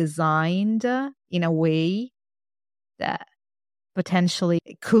can be designed in a way that potentially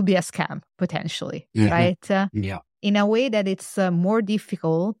it could be a scam, potentially, right? Yeah. In a way that it's more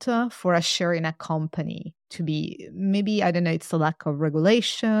difficult for a share in a company to be, maybe, I don't know, it's a lack of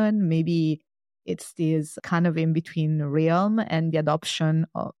regulation, maybe it's this kind of in-between realm and the adoption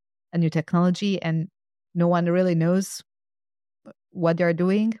of a new technology, and no one really knows what they're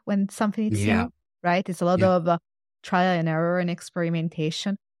doing when something is new, right? It's a lot of trial and error and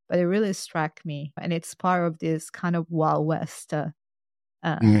experimentation, but it really struck me. And it's part of this kind of Wild West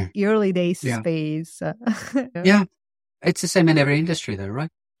early days space. Yeah, it's the same in every industry though, right?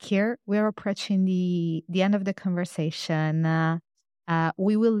 Keir, we're approaching the end of the conversation.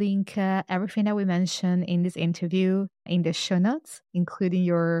 We will link everything that we mentioned in this interview in the show notes, including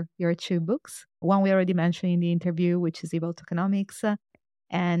your 2 books. One we already mentioned in the interview, which is Evil Tokenomics,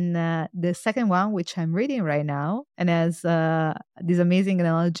 and the second one, which I'm reading right now, and has this amazing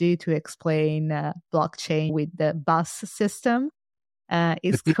analogy to explain blockchain with the bus system.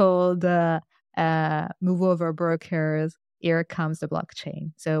 It's called Move Over Brokers, Here Comes the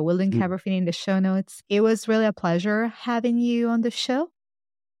Blockchain. So we'll link everything in the show notes. It was really a pleasure having you on the show.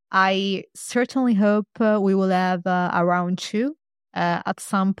 I certainly hope we will have a round 2 at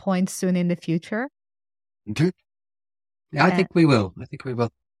some point soon in the future. Okay. Yeah, I think we will.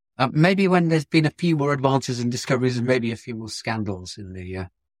 Maybe when there's been a few more advances and discoveries and maybe a few more scandals in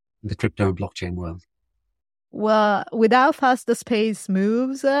the crypto and blockchain world. Well, with how fast the space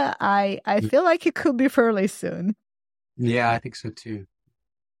moves, I feel like it could be fairly soon. Yeah, I think so too.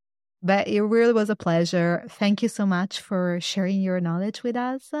 But it really was a pleasure. Thank you so much for sharing your knowledge with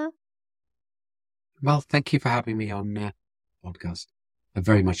us. Well, thank you for having me on podcast. I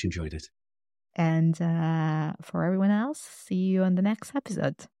very much enjoyed it. And for everyone else, see you on the next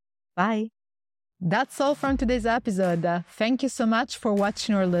episode. Bye. That's all from today's episode. Thank you so much for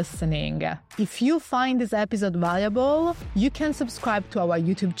watching or listening. If you find this episode valuable, you can subscribe to our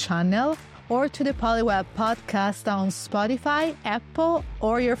YouTube channel or to the Polyweb podcast on Spotify, Apple,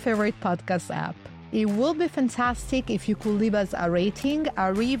 or your favorite podcast app. It will be fantastic if you could leave us a rating,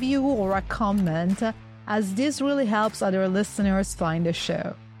 a review, or a comment, as this really helps other listeners find the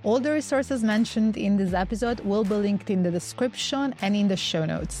show. All the resources mentioned in this episode will be linked in the description and in the show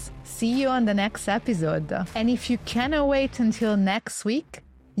notes. See you on the next episode. And if you cannot wait until next week,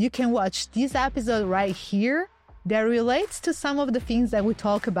 you can watch this episode right here that relates to some of the things that we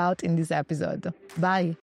talk about in this episode. Bye.